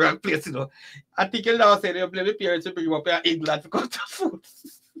blame at the wrong place, you know. I think you now say you blame the parents to bring you up in England because of food.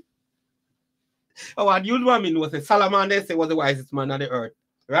 Oh, and you know what I mean? Was Solomon, they say, was the wisest man on the earth,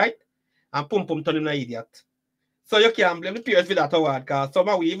 right? And Pum Pum turned him an idiot. So you can't blame the parents for that award, because some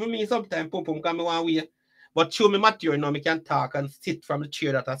way, even me sometimes Pum Pum come one way. But show me mature now, I can talk and sit from the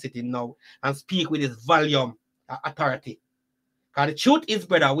chair that I'm sitting now and speak with this volume, authority. Because the truth is,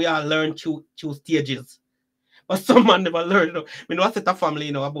 brother, we all learn through stages. But some man never learn. You know, we know I set a family,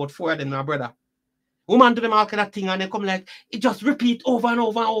 you know, about 4 of them, my brother. Woman do them all kind of thing and they come like, it just repeat over and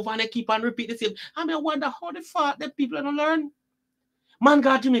over and over and they keep on repeat the same. I mean, I wonder how the fuck that people don't learn. Man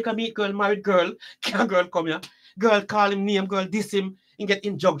got Jamaica meet girl, married girl, can girl come here, girl call him name, girl diss him, and get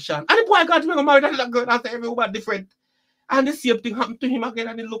injunction. And the boy got Jamaica married another girl and say every woman different. And the same thing happened to him again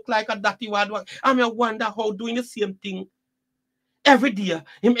and it looked like a dirty one. I mean, I wonder how doing the same thing every day,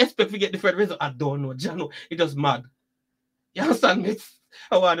 him expect to get different results. I don't know, Jano, it just mad. You understand me?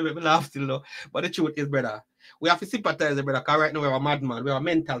 I want to make me laugh still though. But the truth is, brother, we have to sympathize, brother, because right now we're a madman, we're a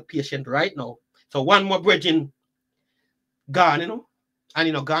mental patient right now. So one more bridging gone, you know, and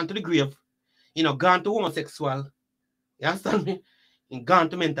you know, gone to the grave, you know, gone to homosexual. You understand me? And gone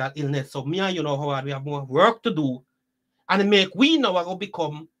to mental illness. So me and you know how hard we have more work to do. And make we now are going to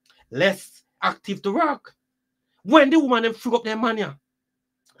become less active to work. When the woman them freak up their mania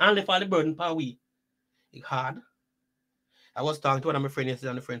and left all the burden per we, it's hard. I was talking to one of my friends yesterday,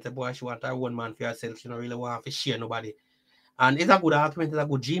 and the friend said, boy, she want her one man for herself. She don't really want to share nobody. And it's a good argument, it's a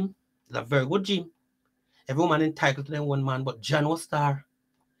good gym. It's a very good gym. Every woman entitled to them one man, but John was star.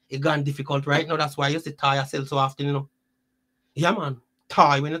 It gone difficult right now. That's why you see tie yourself so often, you know. Yeah, man.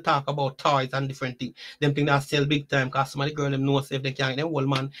 Toy, when you talk about toys and different things, them things that sell big time because some of the girl them know if they can't get one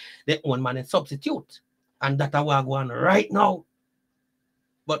man, they one man and substitute. And that's what I go on right now.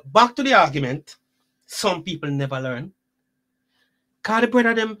 But back to the argument, some people never learn. Cause the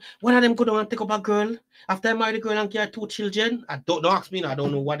brother them, one of them could want to take up a girl after I married the girl and carry 2 children. I don't ask me, I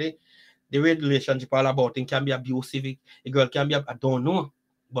don't know what the relationship all about. It can be abusive. The girl can be, I don't know.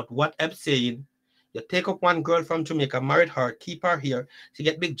 But what I'm saying, you take up one girl from Jamaica, married her, keep her here. She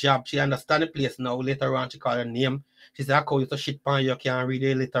get big job. She understand the place now. Later on, she call her name. She said, I call you to shit pan, you can't read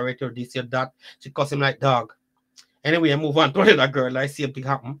the literature, this or that. She calls him like dog. Anyway, I move on to another girl. I see a thing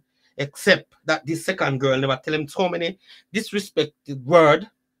happen. Except that this second girl never tell him so many disrespected word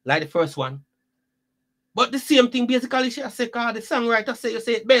like the first one. But the same thing basically she say, because the songwriter say you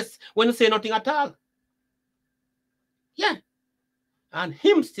say it best when you say nothing at all. Yeah. And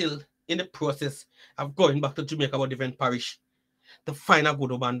him still in the process of going back to Jamaica about different parish to find a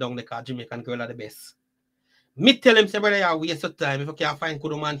good woman down there because Jamaican girl are the best. Me tell him, say, brother, you waste your time. If you can't find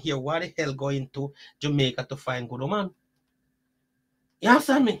good woman here, why the hell going to Jamaica to find good woman? You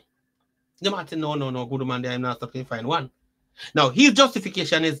understand me? The man say, no, good man there, I'm not stopping to find one. Now, his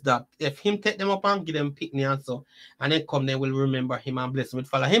justification is that if him take them up and give them picnic and so, and then come, they will remember him and bless him with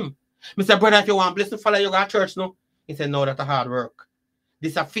follow him. Mr. Brother, if you want blessing, follow you go to church, no? He said, no, that's a hard work.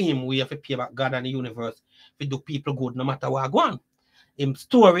 This is a for him, we have to pay back God and the universe. We do people good no matter what I go on. His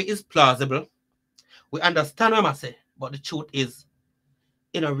story is plausible. We understand what I say, but the truth is,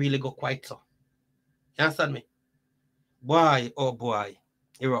 it don't really go quite so. You understand me? Boy, oh boy,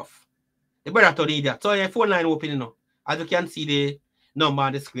 it's rough. The brother told the idiot. So your phone line open, you know. As you can see the number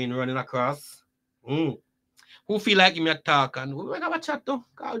on the screen running across. Who feel like give me a talk and we have a chat though.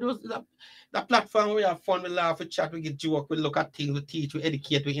 The platform we have fun, we laugh, we chat, we get joke, we look at things, we teach, we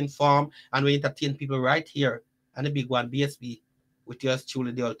educate, we inform, and we entertain people right here. And the big one, BSB, with yours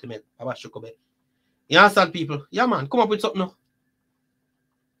truly the ultimate. Abashukobe. You understand, people? Yeah, man, come up with something now.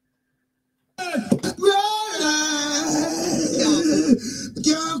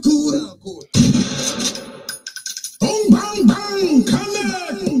 Cool. Bang, bang, connect.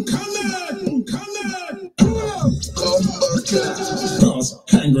 Cross,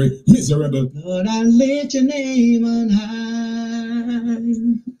 angry, miserable. Lord, I lift your name on high.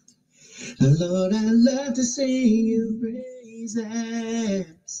 Lord, I love to sing your praises.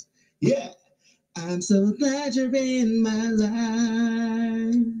 Yeah, I'm so glad you're in my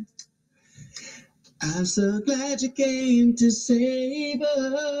life. I'm so glad you came to save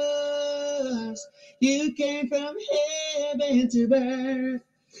us. You came from heaven to earth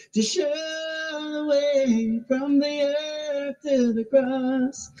to show the way from the earth to the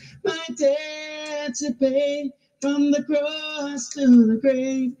cross, my debt to pay, from the cross to the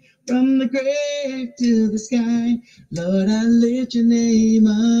grave, from the grave to the sky. Lord, I lift your name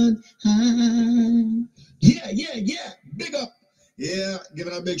on high. Yeah. Big up. Yeah,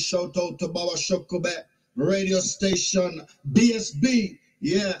 giving a big shout out to Baba Shokube radio station, BSB.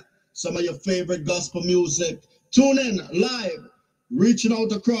 Yeah, some of your favorite gospel music. Tune in live, reaching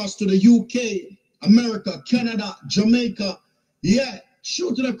out across to the UK, America, Canada, Jamaica. Yeah,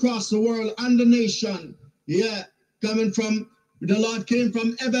 shooting across the world and the nation. Yeah, coming from, the Lord came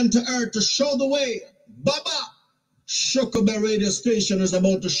from heaven to earth to show the way. Baba Shokube radio station is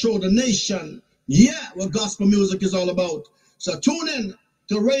about to show the nation, yeah, what gospel music is all about. So tune in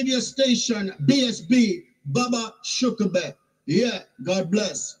to radio station BSB, Baba Shokube. Yeah, God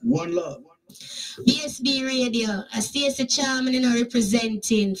bless. One love. BSB Radio, I Stacey Charming and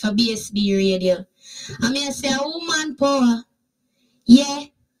representing for BSB Radio. I mean, I say a woman power. Yeah,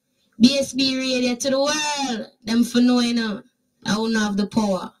 BSB Radio to the world. Them for knowing I won't have the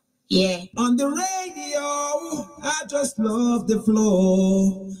power. Yeah. On the radio, I just love the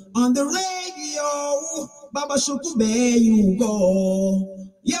flow. On the radio, Baba Shokube, you go.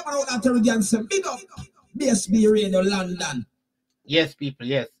 Yeah, but all that again, say big up. BSB Radio London. Yes, people,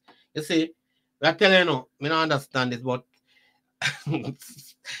 yes. You see, I tell you, no, I don't understand this, but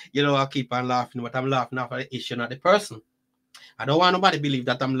you know, I keep on laughing, but I'm laughing after the issue, not the person. I don't want nobody to believe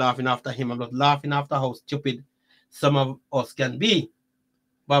that I'm laughing after him. I'm not laughing after how stupid some of us can be.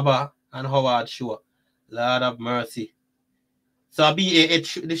 Baba and Howard show. Lord of mercy. So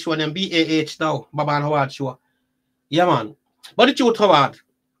BAH, this one and BAH now. Baba and Howard show. Yeah, man. But the truth, Howard,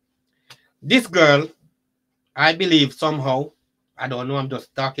 this girl, I believe somehow, I don't know, I'm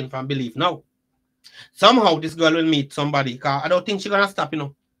just talking from belief now. Somehow this girl will meet somebody. Because I don't think she's going to stop, you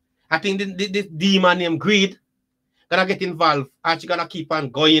know. I think this demon named greed gonna get involved. And she's going to keep on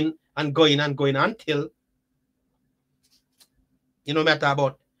going and going and going until, you know, matter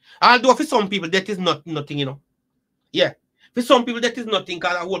about. Although for some people that is nothing, you know. Yeah. For some people that is nothing,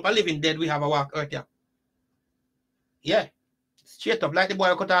 because a whole living dead we have a walk earth here. Yeah. Straight up. Like the boy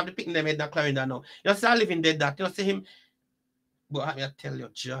who cut off the picking them head and Clarendon now. You see a living dead that. You see him. But I tell you,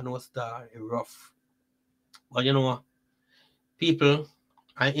 John was rough. But you know what? People,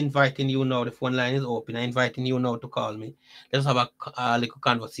 I'm inviting you now. The phone line is open. I'm inviting you now to call me. Let's have a little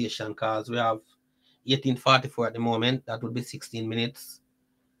conversation because we have 18:44 at the moment. That would be 16 minutes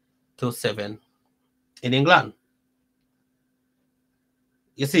to 7 in England.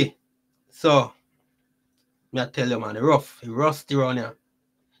 You see? So, I tell you, man, rough, rusty around here.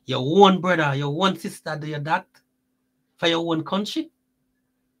 Your own brother, your own sister, do you that for your own country?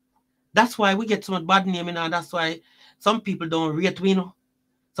 That's why we get so much bad name, you know, and that's why some people don't rate we, you know.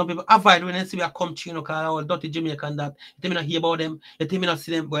 Some people avoid when they see we are country, you know, because all dirty Jamaican that. You tell me not hear about them, you tell me not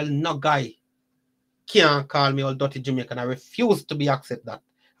see them. Well, no guy can't call me all dirty Jamaican. I refuse to be accept that.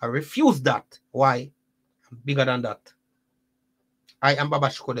 I refuse that. Why? I'm bigger than that. I am Baba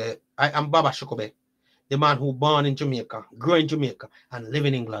Shokube. I am Baba Shokube, the man who born in Jamaica, grew in Jamaica, and live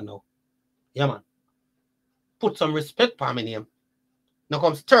in England now. Yeah, man. Put some respect for my name. Now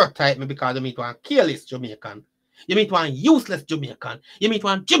come stereotype me because you meet one careless Jamaican. You meet one useless Jamaican. You meet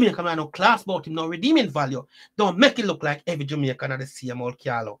one Jamaican with no class about him, no redeeming value. Don't make it look like every Jamaican are the same old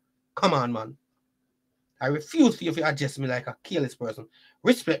Carlo. Come on, man. I refuse for you to address me like a careless person.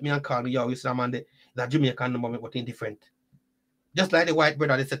 Respect me and call me, yo, you see that man, that Jamaican number, but indifferent. Just like the white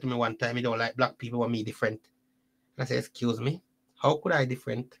brother, they said to me one time, he don't like black people, but me different. And I said, excuse me, how could I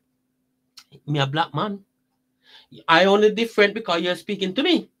different? Me a black man. I only different because you're speaking to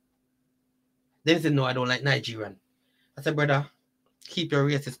me. Then he said, no, I don't like Nigerian. I said, brother, keep your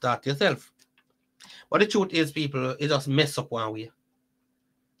racist thought to yourself. But the truth is, people, it just mess up one way.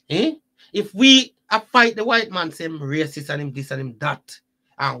 Eh? If we fight the white man, say him racist and him this and him that,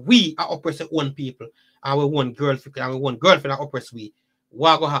 and we are oppressing one people, and we want girlfriend, and oppress we,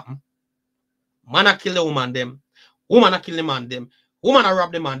 what go happen? Man a kill the woman them, woman a kill the man them, woman a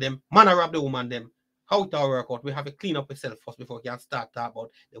rob the man them, man a rob the woman them. How it all work out? We have to clean up ourselves first before we can start talking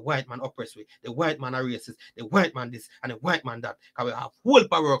about the white man oppress we, the white man are racist, the white man this, and the white man that. Because we have whole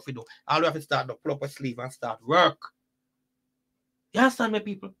power work to do. All we have to start to pull up a sleeve and start work. You understand me,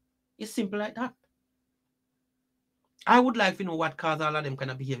 people? It's simple like that. I would like to know what caused all of them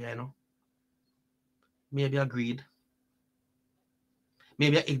kind of behavior, you know. Maybe a greed.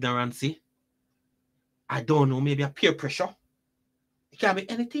 Maybe a ignorance. I don't know. Maybe a peer pressure. It can be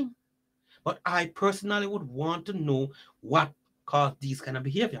anything. But I personally would want to know what caused these kind of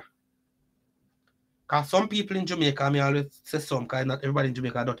behavior. Because some people in Jamaica, I mean, I always say some, because not everybody in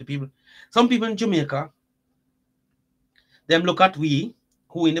Jamaica are dirty people. Some people in Jamaica Them look at we,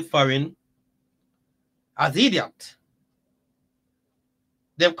 who in the foreign, as idiot.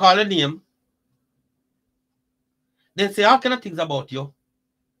 Them call a name. They say all kind of things about you.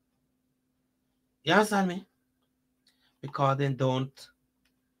 You understand me? Because they don't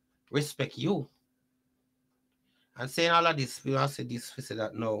respect you. And saying all of this, we want to say this, we say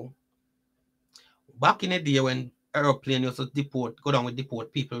that no. Back in the day when aeroplane used to go down with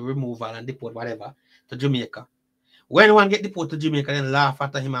deport people, removal and deport whatever to Jamaica. When one get deported to Jamaica, then laugh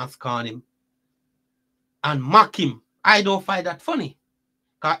at him and scorn him and mock him. I don't find that funny.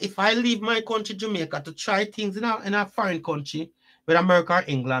 Because if I leave my country, Jamaica, to try things in a foreign country, with America or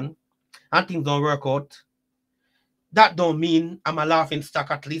England, and things don't work out, that don't mean I'm a laughing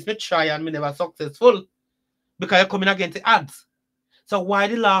stock. At least me try and me never successful. Because you're coming against the odds. So why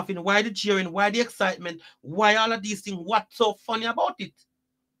the laughing? Why the cheering? Why the excitement? Why all of these things? What's so funny about it?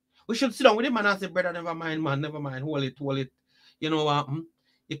 We should sit down with him and say, brother, never mind, man, never mind. Hold it, hold it. You know what?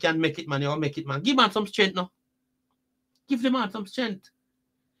 You can make it, man. You'll make it, man. Give man some strength now. Give the man some strength.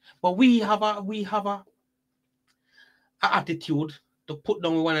 But we have a attitude to put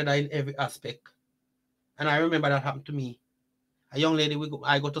down one another in every aspect. And I remember that happened to me. A young lady,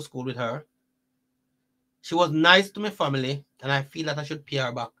 I go to school with her. She was nice to my family, and I feel that I should pay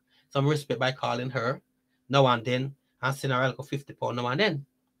her back some respect by calling her now and then and send her like 50 pounds now and then.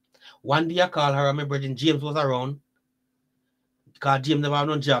 One day I called her, and my brother James was around. Because James never had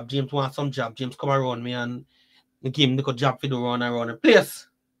no job. James wants some job. James come around me and give him the job for do around the place.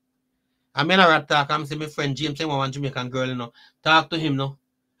 I mean, I talk, I'm saying my friend James, say one Jamaican girl, you know, talk to him now.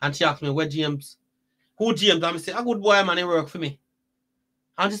 And she asked me, where James? Who James? And I say, a good boy, man, he work for me.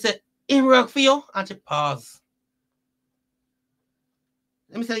 And she said, he work for you? And she paused.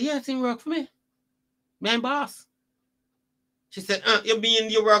 Let me say, yes, he work for me. Me and boss. She said, you mean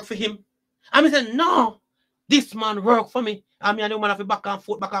you work for him? And I said, no, this man work for me. And me and the woman have to back and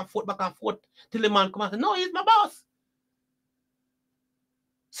forth, till the man come and say, no, he's my boss.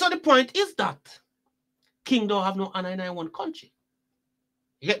 So the point is that king don't have no honor in one country.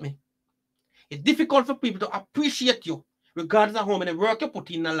 You get me? It's difficult for people to appreciate you, regardless of how many work you put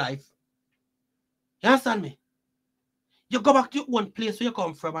in your life. You understand me? You go back to your own place where you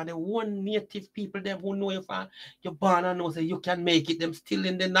come from, and the one native people, them who know you from you're born and know say you can make it, them still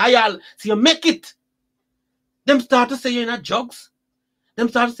in denial. So you make it. Them start to say you're in a drugs. Them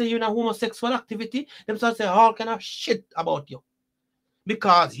start to say you're in a homosexual activity. Them start to say all kind of shit about you.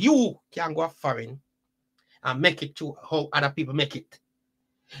 Because you can go foreign and make it to how other people make it.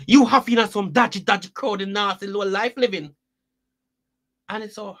 You have some dodgy crowd in nasty low life living. And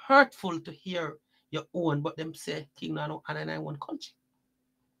it's so hurtful to hear your own, but them say king no and in one country.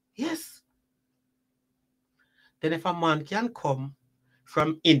 Yes. Then if a man can come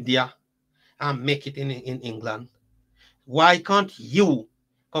from India and make it in England, why can't you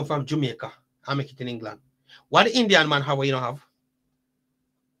come from Jamaica and make it in England? What the Indian man have what you don't have?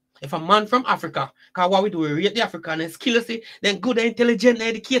 If a man from Africa, because what we do, we rate the African and skill, then good, intelligent,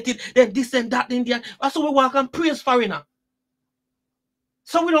 educated, then this and that Indian. So we walk and praise foreigner.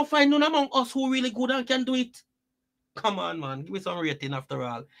 So we don't find none among us who really good and can do it. Come on, man. Give me some rating after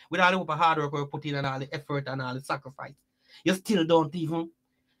all. With all the hard work we put in and all the effort and all the sacrifice. You still don't even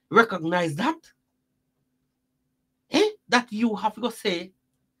recognize that? That you have to say,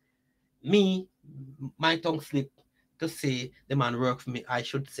 me, my tongue slip to say the man work for me. I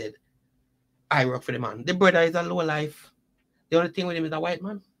should say I work for the man. The brother is a low life. The only thing with him is a white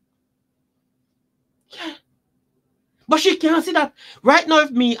man. Yeah. But she can't see that. Right now,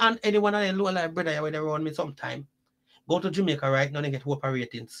 if me and anyone of the low life brother when they around me sometime, go to Jamaica right now, they get whoop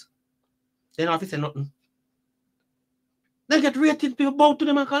ratings. They don't have to say nothing. They get ratings, people bow to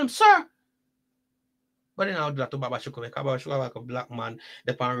them and call them, sir. But then I'll do that to Baba Shuko. Because Baba Shuko like a black man,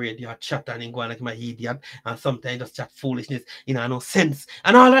 they on radio, chat and go on like my idiot. And sometimes just chat foolishness, no sense.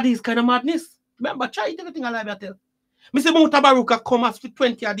 And all of these kind of madness. Remember, try everything I like to tell. Mr. Mouta Baruka come as for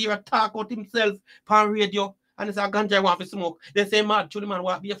 20 a year talk out himself on radio. And they say, ganja want to smoke. They say, mad, the man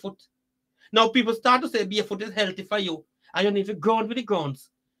walk barefoot. Now people start to say barefoot is healthy for you. And you need to ground with the grounds.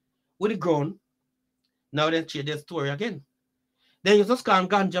 With the ground. Now they change their story again. They used to scan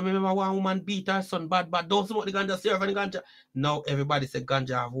ganja. Remember one woman beat her son bad, don't smoke the ganja, serve the ganja. Now everybody say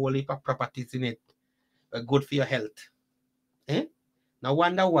ganja have whole heap of properties in it. Good for your health. Now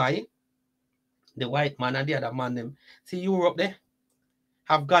wonder why the white man and the other man them see Europe there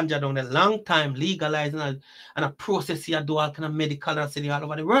have ganja down a long time legalizing and a process here do all kind of medical and city all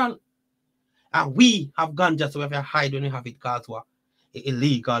over the world. And we have ganja so we have to hide when we have it because what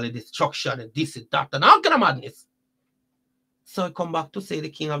illegal, destruction, and this and that and all kind of madness. So he come back to say the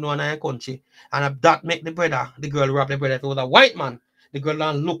king of no one country. And that make the girl rob the brother. It was a white man. The girl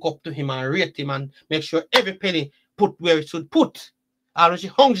don't look up to him and rate him and make sure every penny put where it should put. And when she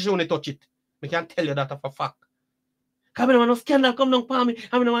hungry, she only touch it. I can tell you that for a fact. Because I don't want no scandal come down for me.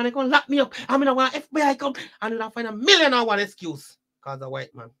 I don't want to come lock me up. I don't want FBI come. And then I find a million and one excuse. Because a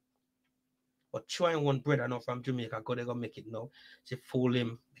white man. But trying one brother now from Jamaica, go they gonna make it now. She fool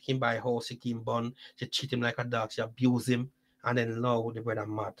him, make him buy a house, she keep him bun, she treat him like a dog, she abuse him, and then now the brother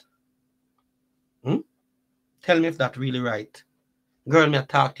mad. Tell me if that's really right. Girl, me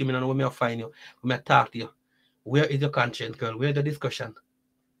talk to you, I don't know where me find you. Me talk to you. Where is your conscience, girl? Where's the discussion?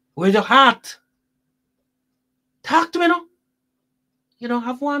 Where's your heart? Talk to me now. You don't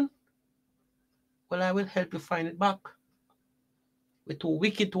have one? Well, I will help you find it back. We're too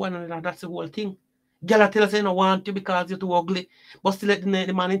wicked to one another, that's the whole thing. Girl, I tell us I don't want you because you're too ugly. But still let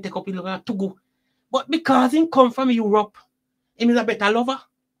the man take up his look to go. But because he come from Europe, he is a better lover.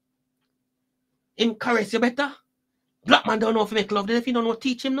 He caress you better. Black man don't know how to make love. Then if you don't know,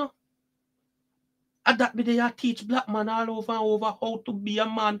 teach him now. At that be there, teach black man all over and over how to be a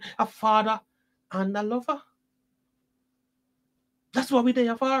man, a father, and a lover. That's what we're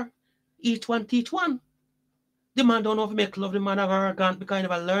there for. Each one teach one. The man don't know how to make love. The man is arrogant because he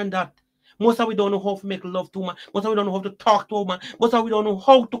never learned that. Most of we don't know how to make love to a man. Most of we don't know how to talk to a man. Most of we don't know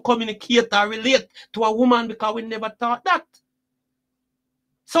how to communicate or relate to a woman because we never taught that.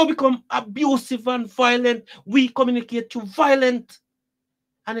 So we become abusive and violent. We communicate through violence.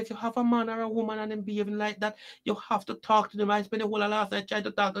 And if you have a man or a woman and them behaving like that, you have to talk to them. I spent the whole of last night trying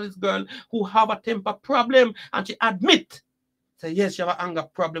to talk to this girl who have a temper problem and she admit. Say, yes, she have an anger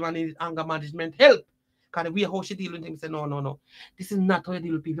problem and needs anger management help. Because the way how she deal with things, say, no. This is not how you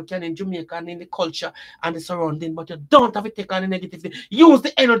deal with people. You can in Jamaica and in the culture and the surrounding, but you don't have to take on the negative thing. Use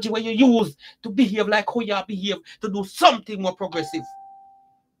the energy where you use to behave like how you behave, to do something more progressive.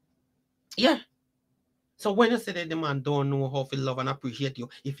 Yeah. So when you say that the man don't know how to love and appreciate you,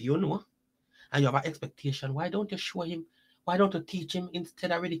 if you know and you have an expectation, why don't you show him? Why don't you teach him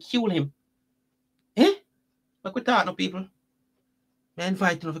instead of ridicule him? Eh? Like we talk no people. I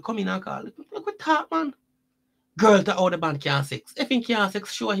invite him to come in and call. Like we talk, man. Girl to how the man can sex. If he can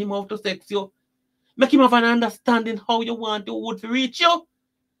sex, show him how to sex you. Make him have an understanding how you want your wood to reach you.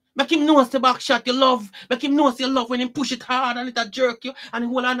 Make him know the back shot you love. Make him know you love when he push it hard and it jerk you and he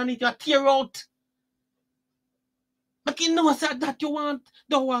hold underneath you tear out. Make him know that you want.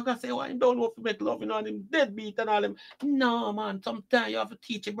 Don't walk and say, well, I don't know if you make love, you know, and him deadbeat and all them. No, man, sometimes you have to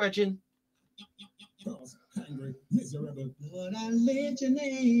teach a virgin. Angry, miserable. Lord, I lift your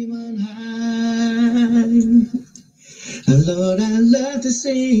name on high. Lord, I love to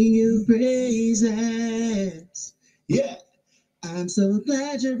sing your praises. Yeah, I'm so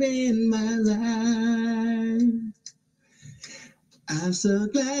glad you're in my life. I'm so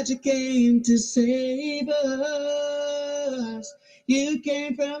glad you came to save us. You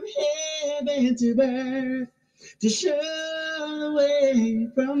came from heaven to earth to show the way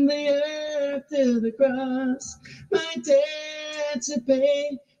from the earth to the cross. My debt to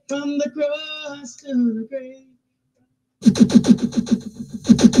pay from the cross to the grave.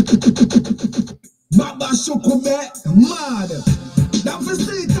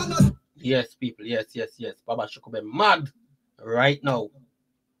 Yes, people. Yes. Baba Shukube mad right now.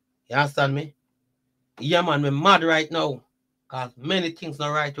 You understand me? Yeah, man, we're mad right now. Because many things not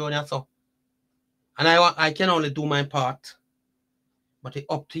right around here, so. And I can only do my part. But it's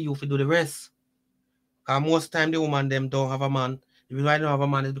up to you to do the rest. Because most time the woman them don't have a man. The reason why they don't have a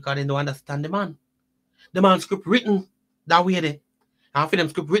man is because they don't understand the man. The man script written that way there. And for them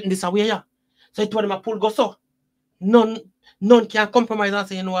script written this way, yeah. So it told them a pull go so. None can compromise and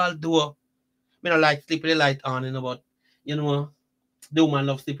say, you know, I'll do. I don't like sleep with the light on, you know, but you know, the woman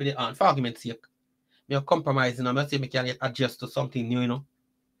loves sleep with it on. For argument's sake. Me a compromising and I say me can get adjust to something new, you know.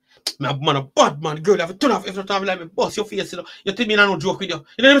 Me a man a bad man, girl, you have to turn off if you turn off the light, me bust your face, you know. You tell me I no joke with you.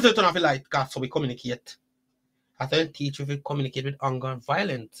 You know, you turn off the light, because so we communicate. As I teach you, we communicate with anger and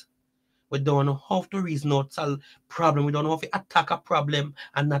violence. We don't know how to reason out solve problem. We don't know how to attack a problem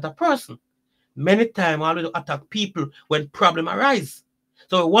and not a person. Many times, I will attack people when problem arise.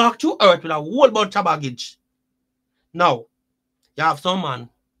 So we walk through earth with a whole bunch of baggage. Now, you have some man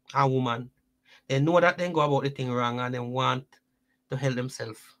and woman. They know that they go about the thing wrong and they want to help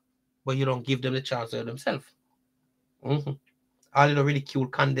themselves. But you don't give them the chance to help themselves. All you ridicule,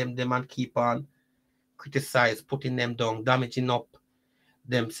 condemn them and keep on criticize, putting them down, damaging up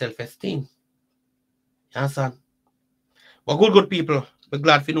them self-esteem. You understand? But good people. We're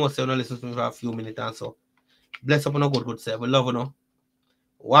glad for you know so you listen to me for a few minutes and so. Bless up on a good self. We love you know.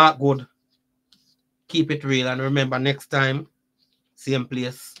 Walk good. Keep it real and remember next time same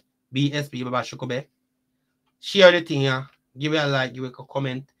place. BSB Baba Shukobe. Share the thing here. Give it a like, give it a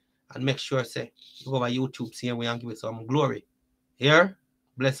comment, and make sure say you go over YouTube, see we and give it some glory. Here,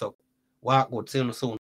 bless up. Walk good. See you soon.